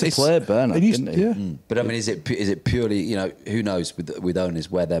he used to play Bernard, didn't he? Yeah. But I mean, is it purely? Who knows with owners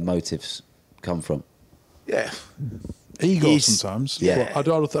where their motives come from? Yeah. Ego sometimes. Yeah. I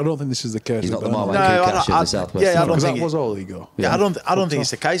don't think this is the case. He's not the Marwan Kukash of the Southwest. Yeah, I don't think that was all ego. Yeah, I don't think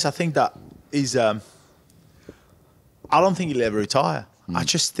it's the case. I think that is. I don't think he'll ever retire. I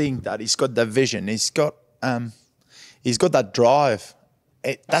just think that he's got that vision. He's got that drive.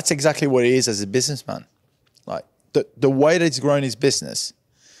 That's exactly what he is as a businessman. Like, the way that he's grown his business,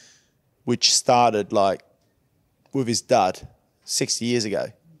 which started like with his dad 60 years ago,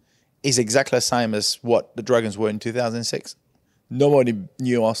 is exactly the same as what the Dragons were in 2006. Nobody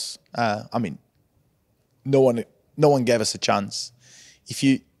knew us. I mean, no one gave us a chance.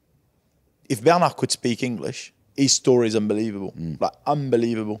 If Bernard could speak English, his story is unbelievable, like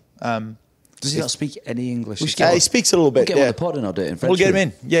unbelievable. Does he not speak any English? He speaks a little bit. We'll get him on the pod and I'll do it in French. We'll get him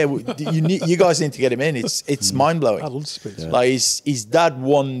in. Yeah, you guys need to get him in. It's mind blowing. I'd love to speak to him. Like his dad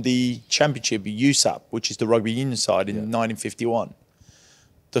won the championship at USAP, which is the rugby union side, in 1951.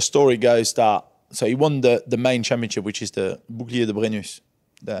 The story goes that he won the main championship, which is the Bouclier de Brennus,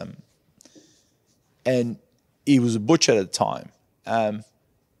 and he was a butcher at the time,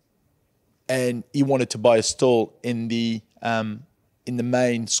 and he wanted to buy a stall in the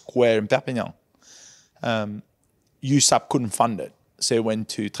main square in Perpignan. USAP couldn't fund it, so he went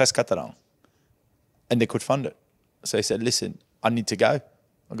to Tres Catalans, and they could fund it. So he said, "Listen, I need to go.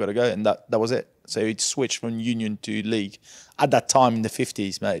 I got to go," and that was it. So he switched from union to league. At that time in the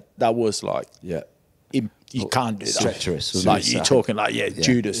 50s, mate, that was like, you can't do that. Treacherous. Like you're talking like,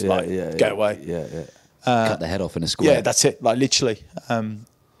 Judas, go away. Cut the head off in a square. Yeah, that's it, like literally. And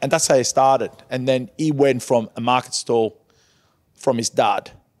that's how he started. And then he went from a market stall from his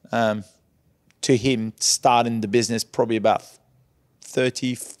dad to him starting the business probably about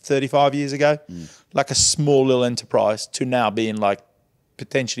 30, 35 years ago, like a small little enterprise, to now being like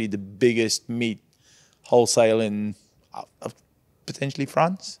potentially the biggest meat wholesale in potentially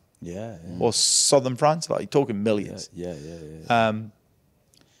France. Yeah. Or southern France, like you're talking millions. Yeah.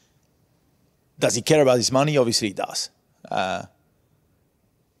 Does he care about his money? Obviously he does. But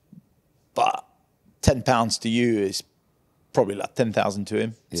 £10 to you is probably like 10,000 to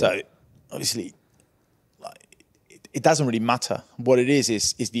him. Yeah. So obviously, like, it doesn't really matter. What it is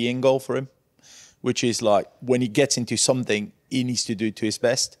the end goal for him, which is like when he gets into something, he needs to do it to his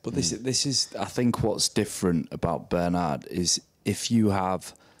best. But this is, I think, what's different about Bernard is if you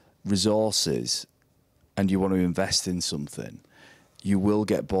have resources and you want to invest in something, you will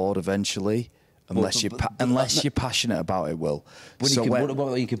get bored eventually. Unless you're passionate about it, Will. What about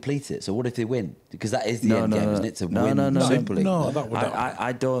when you complete it? So what if they win? Because that is the end game, isn't it? To win simply.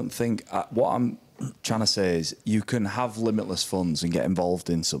 I don't think... what I'm trying to say is you can have limitless funds and get involved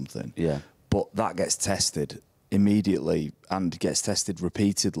in something. Yeah. But that gets tested immediately and gets tested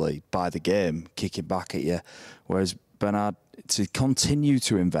repeatedly by the game, kicking back at you. Whereas Bernard, to continue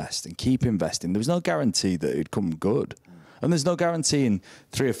to invest and keep investing, there was no guarantee that it'd come good. And there's no guarantee in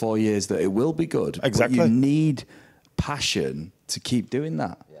 3 or 4 years that it will be good. Exactly. But you need passion to keep doing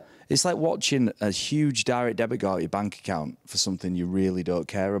that. Yeah. It's like watching a huge direct debit go out your bank account for something you really don't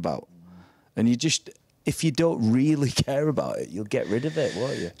care about. And you just, if you don't really care about it, you'll get rid of it,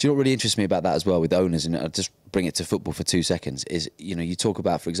 won't you? Do you know what really interests me about that as well with owners? And I'll just bring it to football for 2 seconds. Is, you talk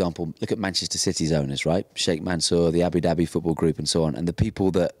about, for example, look at Manchester City's owners, right? Sheikh Mansour, the Abu Dhabi Football Group and so on. And the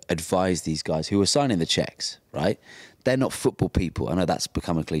people that advise these guys who are signing the checks, right? They're not football people. I know that's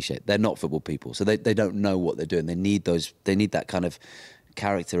become a cliche. They're not football people. So they don't know what they're doing. They need that kind of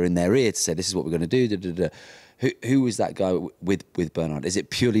character in their ear to say, this is what we're going to do. Da, da, da. Who was that guy with Bernard? Is it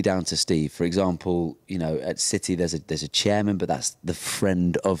purely down to Steve? For example, at City there's a chairman, but that's the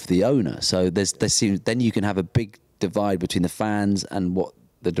friend of the owner. So then you can have a big divide between the fans and what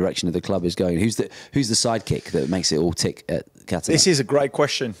the direction of the club is going. Who's the sidekick that makes it all tick at Catalans? This is a great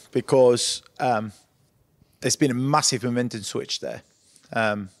question because there's been a massive momentum switch there.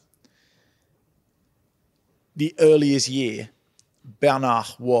 The earliest year, Bernard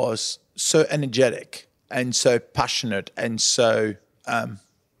was so energetic and so passionate and so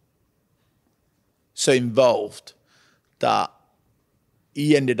involved that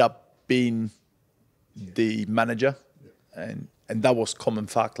he ended up being the manager, and that was common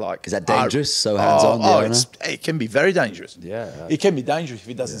fact. Like, is that dangerous? So hands on the owner? It can be very dangerous. Yeah, it can be dangerous if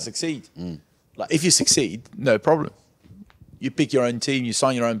he doesn't succeed. Like if you succeed, no problem. You pick your own team, you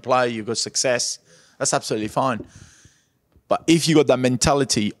sign your own player, you've got success. That's absolutely fine. But if you got that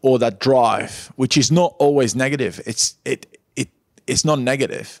mentality or that drive, which is not always negative, it's not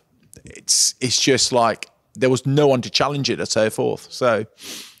negative. It's just like there was no one to challenge it and so forth. So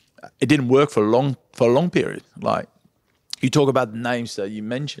it didn't work for a long period. Like you talk about the names that you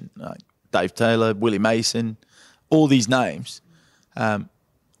mentioned, like Dave Taylor, Willie Mason, all these names.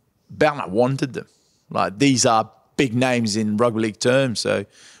 Bernard wanted them. Like these are big names in rugby league terms. So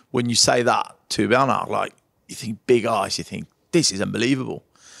when you say that to Bernard, like you think big eyes, you think this is unbelievable.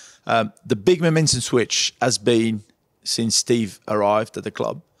 The big momentum switch has been since Steve arrived at the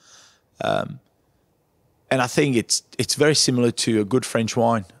club. And I think it's very similar to a good French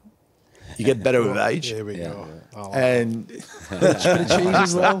wine. You get better with age. Here we go. And Bit of cheese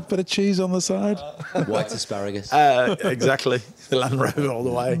as well. Bit of cheese on the side. White asparagus. exactly, the Land Rover all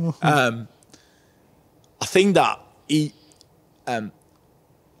the way. I think that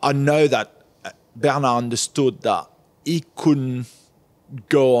I know that Bernard understood that he couldn't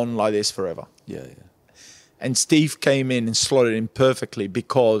go on like this forever. Yeah. And Steve came in and slotted in perfectly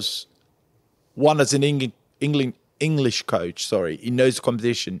because one, as an English coach, he knows the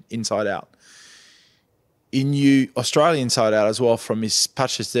competition inside out. He knew Australia inside out as well from his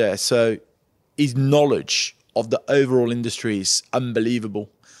patches there. So his knowledge of the overall industry is unbelievable.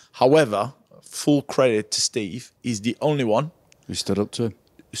 However, full credit to Steve. He's the only one who stood up to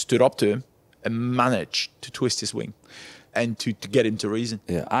him and managed to twist his wing and to get him to reason.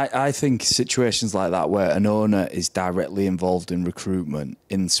 Yeah, I think situations like that where an owner is directly involved in recruitment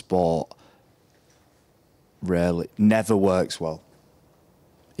in sport never works well.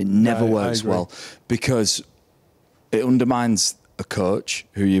 It never works well because it undermines a coach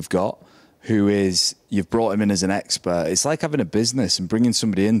who you've got, you've brought him in as an expert. It's like having a business and bringing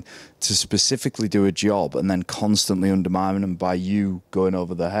somebody in to specifically do a job and then constantly undermining them by you going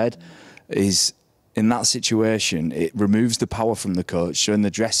over their head. Is in that situation, it removes the power from the coach. So in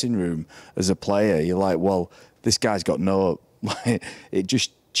the dressing room as a player, you're like, well, this guy's got no... It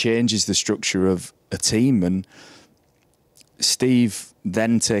just changes the structure of a team. And Steve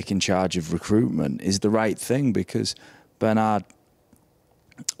then taking charge of recruitment is the right thing because Bernard,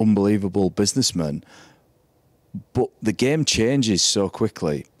 unbelievable businessman, but the game changes so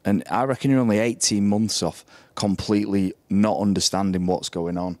quickly. And I reckon you're only 18 months off completely not understanding what's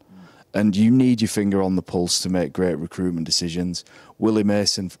going on. And you need your finger on the pulse to make great recruitment decisions. Willie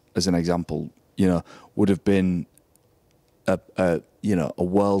Mason, as an example, would have been a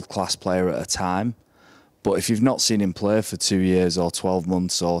world-class player at a time. But if you've not seen him play for 2 years or 12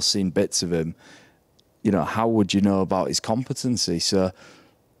 months or seen bits of him, how would you know about his competency? So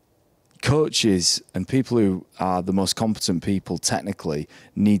coaches and people who are the most competent people technically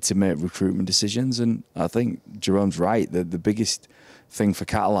need to make recruitment decisions. And I think Jerome's right. The biggest thing for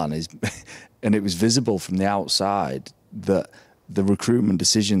Catalan is, and it was visible from the outside, that the recruitment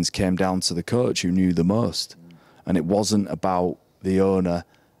decisions came down to the coach who knew the most. And it wasn't about the owner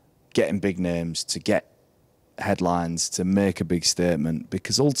getting big names to get headlines, to make a big statement,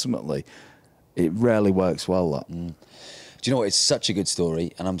 because ultimately it rarely works well, that. Do you know what? It's such a good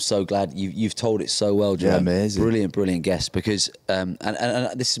story, and I'm so glad you've told it so well, Jerome. Yeah, amazing. Brilliant guest. Because and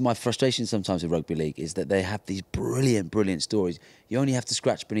this is my frustration sometimes with rugby league, is that they have these brilliant stories. You only have to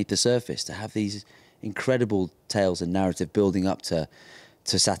scratch beneath the surface to have these incredible tales and narrative building up to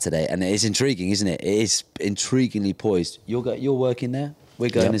Saturday, and it is intriguing, isn't it? It is intriguingly poised. You're working there. We're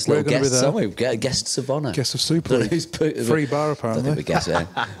going as little guests, aren't we? Guests of honour. Guests of Super League. Free bar, apparently. I think we're guests,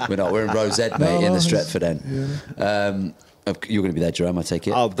 We're not. We're in Rosette, mate, in the Stretford end. Yeah. You're going to be there, Jerome, I take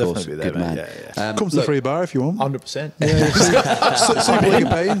it? I'll definitely be there, Good man. Yeah. Come to the free bar if you want. 100%. Super League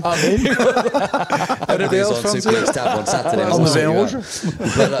are paying. I'm in. Everybody else fancy on Super League tab on Saturday. On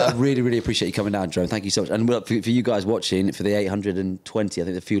the But I really appreciate you coming down, Jerome. Thank you so much. And for you guys watching, for the 820, I think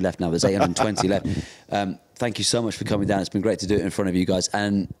there's a few left now. There's 820 left. Thank you so much for coming down. It's been great to do it in front of you guys.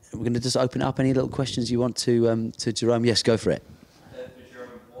 And we're going to just open up any little questions you want to Jerome. Yes, go for it. For Jerome,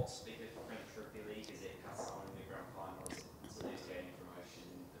 what's bigger for French rugby league? Is it Catalan in the grand final, or is it Toulouse gaining promotion,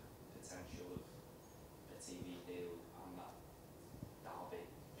 the potential of a TV deal and that derby?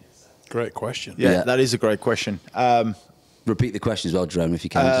 Great question. Yeah, that is a great question. Repeat the question as well, Jerome, if you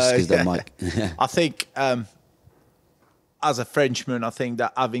can, just because that mic. I think, as a Frenchman, I think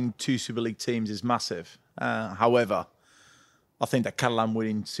that having two Super League teams is massive. However, I think that Catalan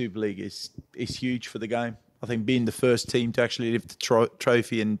winning Super League is huge for the game. I think being the first team to actually lift the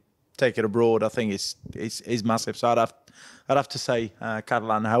trophy and take it abroad, I think is massive. So I'd have to say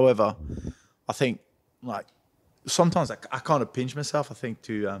Catalan. However, I think sometimes I kind of pinch myself. I think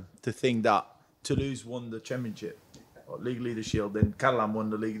to think that Toulouse won the championship, or League Leadership, then Catalan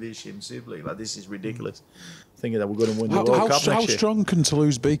won the League Leadership and Super League. This is ridiculous. Thinking that we're going to win the World Cup next year. How strong can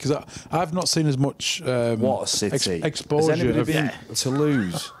Toulouse be? Because I've not seen as much what a city. Exposure. Has anybody been to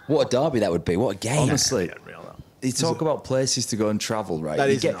Toulouse? What a derby that would be. What a game. Honestly. You talk about places to go and travel, right? That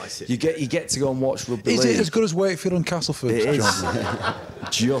is nice. You get to go and watch rugby Is league. it as good as Wakefield and Castleford? It is.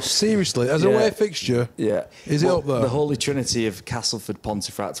 Just seriously, as a away fixture. Yeah. Is it up there? The holy trinity of Castleford,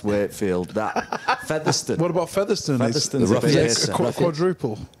 Pontefract, Wakefield, that Featherstone. What about Featherstone? Featherstone's Is it a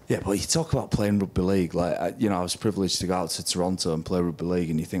quadruple? Yeah, but you talk about playing rugby league. Like, I was privileged to go out to Toronto and play rugby league,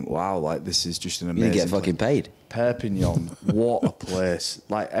 and you think, wow, like this is just an You amazing. didn't get fucking paid. Perpignan, what a place!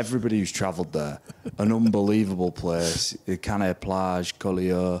 Like everybody who's travelled there, an unbelievable place. Cannet Plage,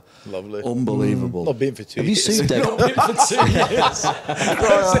 Collioure, Lovely. Unbelievable. Not been for 2 Have you years. sued David?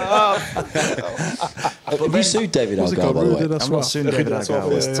 Have you sued David What's it Argyle, called? by the Rue way? de la I'm not Soif. soon David That's Argyle.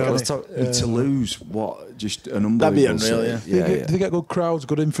 awful, Let's yeah, talk- yeah. let's talk- Toulouse, what? Just an unbelievable That'd be unreal, city. yeah. Do they get good crowds,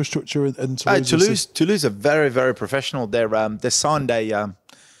 good infrastructure in Toulouse? Toulouse are very, very professional. They signed a,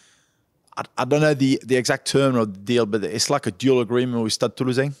 I don't know the exact term of the deal, but it's like a dual agreement with Stade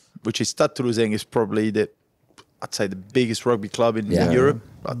Toulousain, which is Stade Toulousain is probably I'd say the biggest rugby club in Yeah. Europe.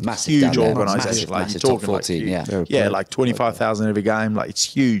 Like, Massive huge down there. organisation. Massive, Like massive, you're top talking 14, like yeah. yeah, like 25,000 every game. Like it's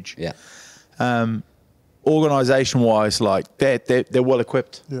huge. Yeah. Organisation wise, like they're well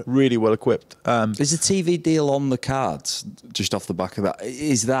equipped, really well equipped. Is a TV deal on the cards just off the back of that?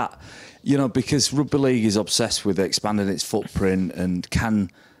 Is that, because rugby league is obsessed with expanding its footprint, and can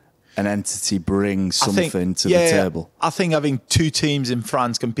an entity bring something to the table? I think having 2 teams in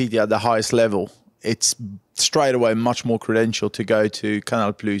France competing at the highest level, it's straight away much more credential to go to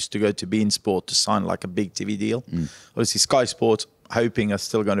Canal Plus, to go to beIN Sport, to sign like a big TV deal. Obviously, Sky Sports, hoping, are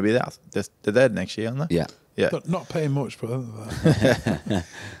still going to be there. They're there next year, aren't they? Yeah. Yeah. But not paying much, but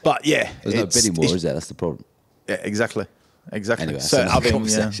But yeah. There's no bidding war, is there? That's the problem. Yeah, exactly. Anyway, so that's another having,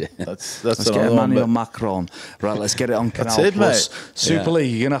 conversation. that's Let's get another one, Emmanuel but- Macron. Right, let's get it on Canal it, Plus. mate. Super Yeah.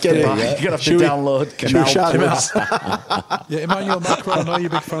 League, you're going to Get it, have to yeah. you're gonna have to Should we- download should we Canal shout him Plus. yeah, Emmanuel Macron, I know you're a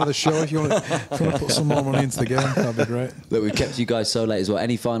big fan of the show. If you want to put some more money into the game, that'd be great. Look, we've kept you guys so late as well.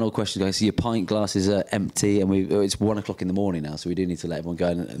 Any final questions? I see your pint glasses are empty, and it's 1 o'clock in the morning now, so we do need to let everyone go.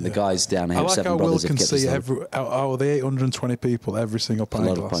 And the guys down here, I like Seven how Will Brothers, have can kept see us out of the 820 people, every single a pint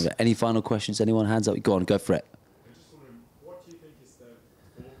lot of glass. pint. Any final questions? Anyone? Hands up. Go on, go for it. I'm just wondering, what do you think is the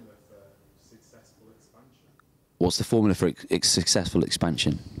formula for successful expansion? What's the formula for successful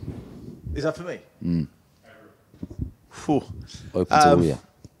expansion? Is that for me? Phew. Open to all, yeah.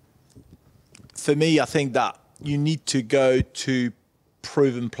 For me, I think that you need to go to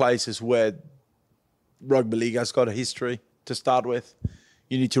proven places where rugby league has got a history to start with.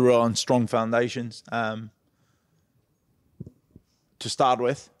 You need to rely on strong foundations to start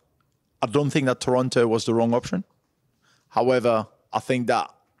with. I don't think that Toronto was the wrong option. However, I think that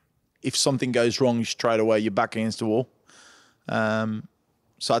if something goes wrong, straight away you're back against the wall. So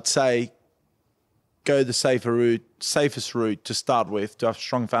I'd say go the safest route to start with, to have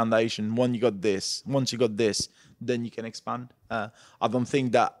strong foundation. Once you got this, then you can expand. I don't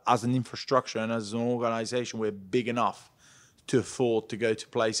think that as an infrastructure and as an organization, we're big enough to afford to go to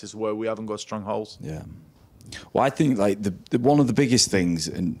places where we haven't got strong holes. Yeah. Well, I think like the one of the biggest things,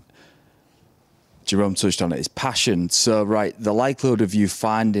 and Jerome touched on it, is passion. So, right, the likelihood of you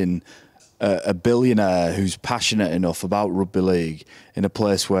finding a billionaire who's passionate enough about rugby league in a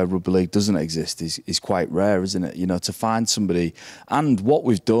place where rugby league doesn't exist is quite rare, isn't it? To find somebody. And what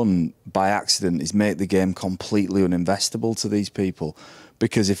we've done by accident is make the game completely uninvestable to these people.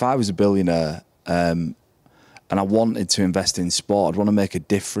 Because if I was a billionaire and I wanted to invest in sport, I'd want to make a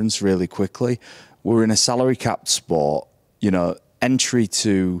difference really quickly. We're in a salary capped sport. Entry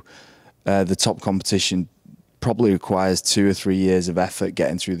to the top competition probably requires 2 or 3 years of effort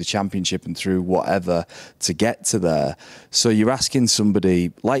getting through the championship and through whatever to get to there. So you're asking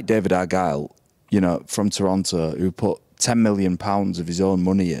somebody like David Argyle, from Toronto, who put £10 million of his own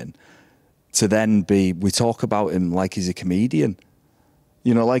money in, to then we talk about him like he's a comedian,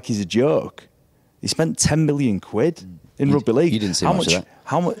 like he's a joke. He spent 10 million quid in rugby league. You didn't see much of that.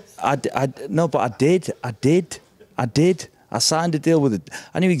 How much? No, but I did. I signed a deal with it.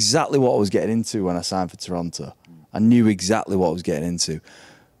 I knew exactly what I was getting into when I signed for Toronto. I knew exactly what I was getting into.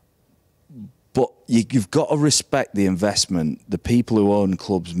 But you've got to respect the investment the people who own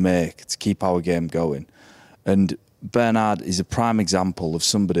clubs make to keep our game going. And Bernard is a prime example of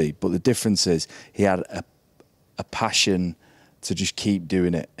somebody, but the difference is he had a passion to just keep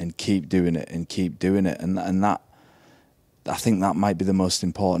doing it and keep doing it and keep doing it. And that, I think that might be the most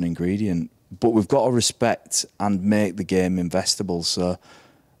important ingredient. But we've got to respect and make the game investable. So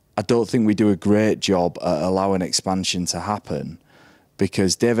I don't think we do a great job at allowing expansion to happen,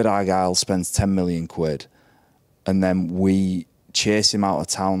 because David Argyle spends 10 million quid and then we chase him out of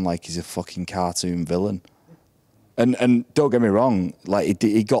town like he's a fucking cartoon villain. And don't get me wrong, like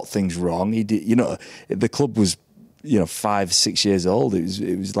he got things wrong. He did, the club was, 5, 6 years old.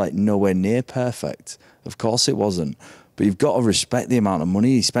 It was like nowhere near perfect. Of course it wasn't. But you've got to respect the amount of money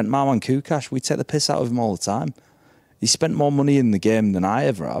he spent. Marwan Kukash, we take the piss out of him all the time. He spent more money in the game than I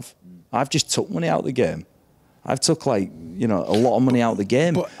ever have. I've just took money out of the game. I've took a lot of money out of the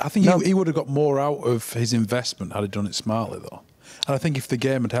game. But I think he would have got more out of his investment had he done it smartly, though. And I think if the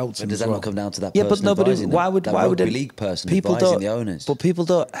game had helped him, does that not come down to that? Yeah, person but nobody. advising Why them? would That why would rugby league person people advising don't? the owners? But people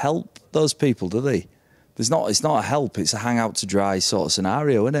don't help those people, do they? It's not a help. It's a hang out to dry sort of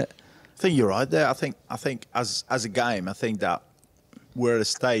scenario, isn't it? I think you're right there. I think as a game, I think that we're at a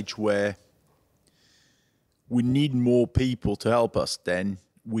stage where we need more people to help us than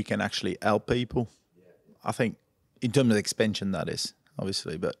we can actually help people. I think in terms of expansion, that is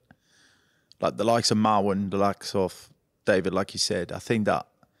obviously, but like the likes of Marwan, the likes of David, like you said, I think that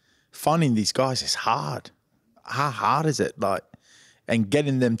finding these guys is hard. How hard is it? And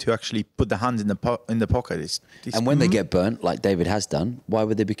getting them to actually put their hands in the pocket is. And when they get burnt, like David has done, why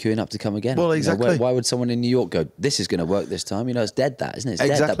would they be queuing up to come again? Well, exactly. Why would someone in New York go, this is going to work this time? It's dead, that, isn't it?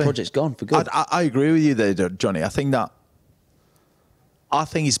 It's dead. That project's gone for good. I agree with you there, Johnny. I think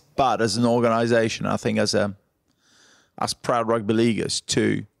it's bad as an organisation. I think as proud rugby leaguers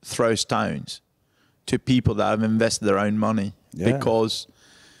to throw stones to people that have invested their own money because.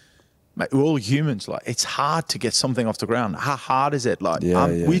 Mate, we're all humans. It's hard to get something off the ground. How hard is it?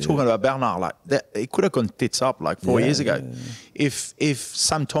 We're talking about Bernard. It could have gone tits up 4 years ago. If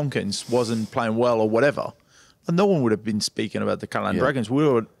Sam Tompkins wasn't playing well or whatever, no one would have been speaking about the Catalans Dragons. We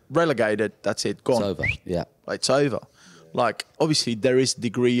were relegated. That's it. Gone. It's over. Yeah, it's over. Obviously, there is a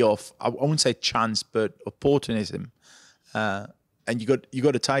degree of I wouldn't say chance, but opportunism, and you got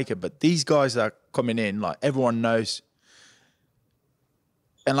to take it. But these guys are coming in. Everyone knows.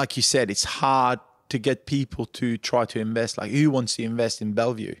 And like you said, it's hard to get people to try to invest. Who wants to invest in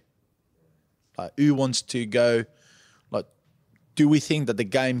Bellevue? Who wants to go? Do we think that the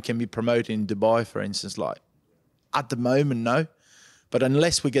game can be promoted in Dubai, for instance? At the moment, no. But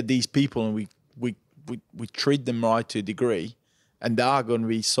unless we get these people and we treat them right to a degree, and there are going to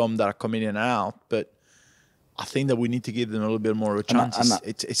be some that are coming in and out, but I think that we need to give them a little bit more of a chance.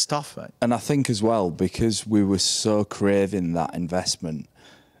 It's tough, mate. And I think as well, because we were so craving that investment,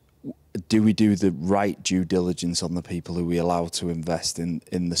 do we do the right due diligence on the people who we allow to invest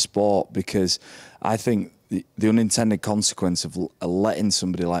in the sport? Because I think the unintended consequence of letting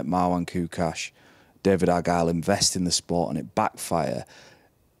somebody like Marwan Kukash, David Argyle invest in the sport and it backfire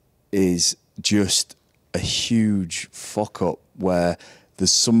is just a huge fuck up where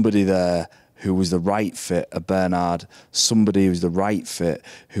there's somebody there who was the right fit, a Bernard, somebody who's the right fit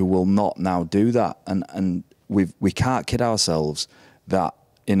who will not now do that. And we can't kid ourselves that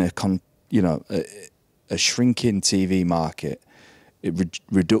in a shrinking TV market,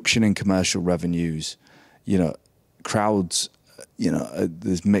 reduction in commercial revenues, crowds,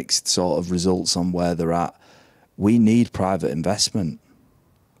 there's mixed sort of results on where they're at. We need private investment.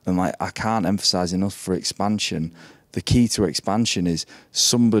 And I can't emphasize enough for expansion. The key to expansion is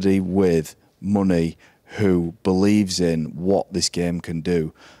somebody with money who believes in what this game can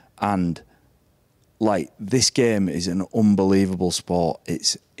do. And this game is an unbelievable sport.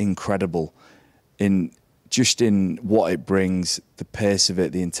 It's incredible in what it brings, the pace of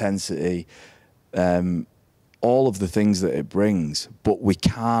it, the intensity, all of the things that it brings. But we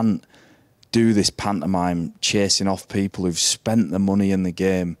can't do this pantomime chasing off people who've spent the money in the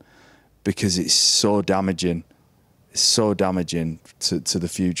game because it's so damaging. It's so damaging to the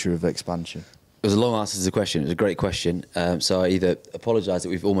future of expansion. It was a long answer to the question. It was a great question. So I either apologise that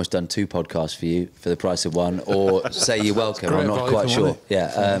we've almost done 2 podcasts for you for the price of 1, or say you're welcome. I'm not quite sure.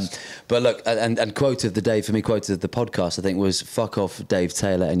 Yeah. But look, and quote of the day for me, quote of the podcast, I think was "Fuck off, Dave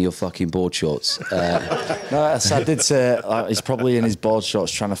Taylor, and your fucking board shorts." No, I did say he's probably in his board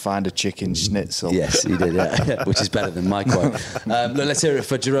shorts trying to find a chicken schnitzel. Yes, he did. Yeah. Which is better than my quote. Look, let's hear it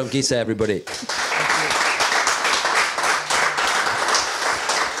for Jerome Guisset, everybody.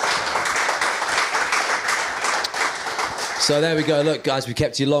 So there we go. Look, guys, we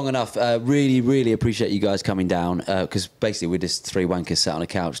kept you long enough. Really, really appreciate you guys coming down because basically we're just 3 wankers sat on a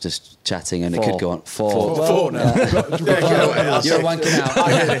couch just chatting, and 4. It could go on. 4. 4 now. You're a wanker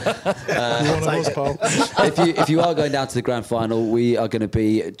now. If you are going down to the grand final, we are going to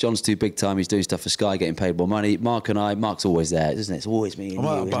be. John's too big time. He's doing stuff for Sky, getting paid more money. Mark and I. Mark's always there, isn't it? It's always me and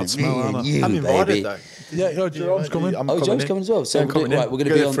you. I'm invited though. Yeah, Jerome's coming. John's coming as well. So we're going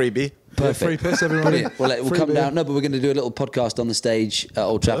to be on freebie. Perfect. Free piss, everybody. We'll come down. No, but we're going to do a little podcast on the stage at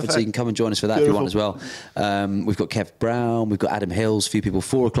Old Trafford, so you can come and join us for that if you want as well. We've got Kev Brown, we've got Adam Hills, a few people,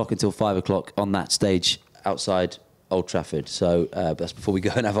 4 o'clock until 5 o'clock on that stage outside Old Trafford. So that's before we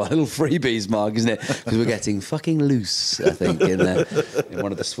go and have our little freebies, Mark, isn't it? Because we're getting fucking loose, I think, in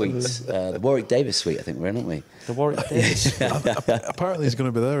one of the suites. The Warwick Davis suite, I think we're in, aren't we? The Warwick Davis. Apparently he's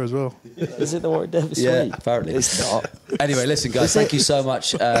going to be there as well. Is it the Warwick Davis Yeah, suite? apparently. It's not. Anyway, listen, guys, thank you so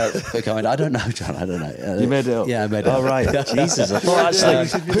much for coming. I don't know, John. I don't know. You made it up? Yeah, I made it up. Oh, right. Jesus. I thought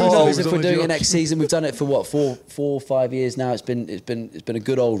actually... Who knows if we're doing it next season? We've done it for what, 4 or 5 years now. It's been a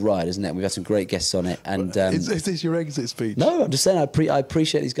good old ride, isn't it? We've had some great guests on it. And Is this your exit speech? no, I'm just saying I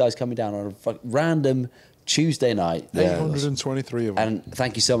appreciate these guys coming down on a random Tuesday night. 823 of them. And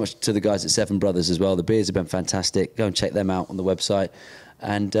thank you so much to the guys at Seven Brothers as well. The beers have been fantastic. Go and check them out on the website.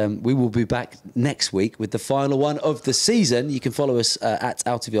 And we will be back next week with the final one of the season. You can follow us at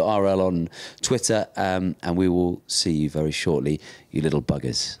Out of Your RL on Twitter. And we will see you very shortly, you little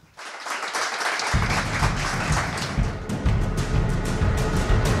buggers.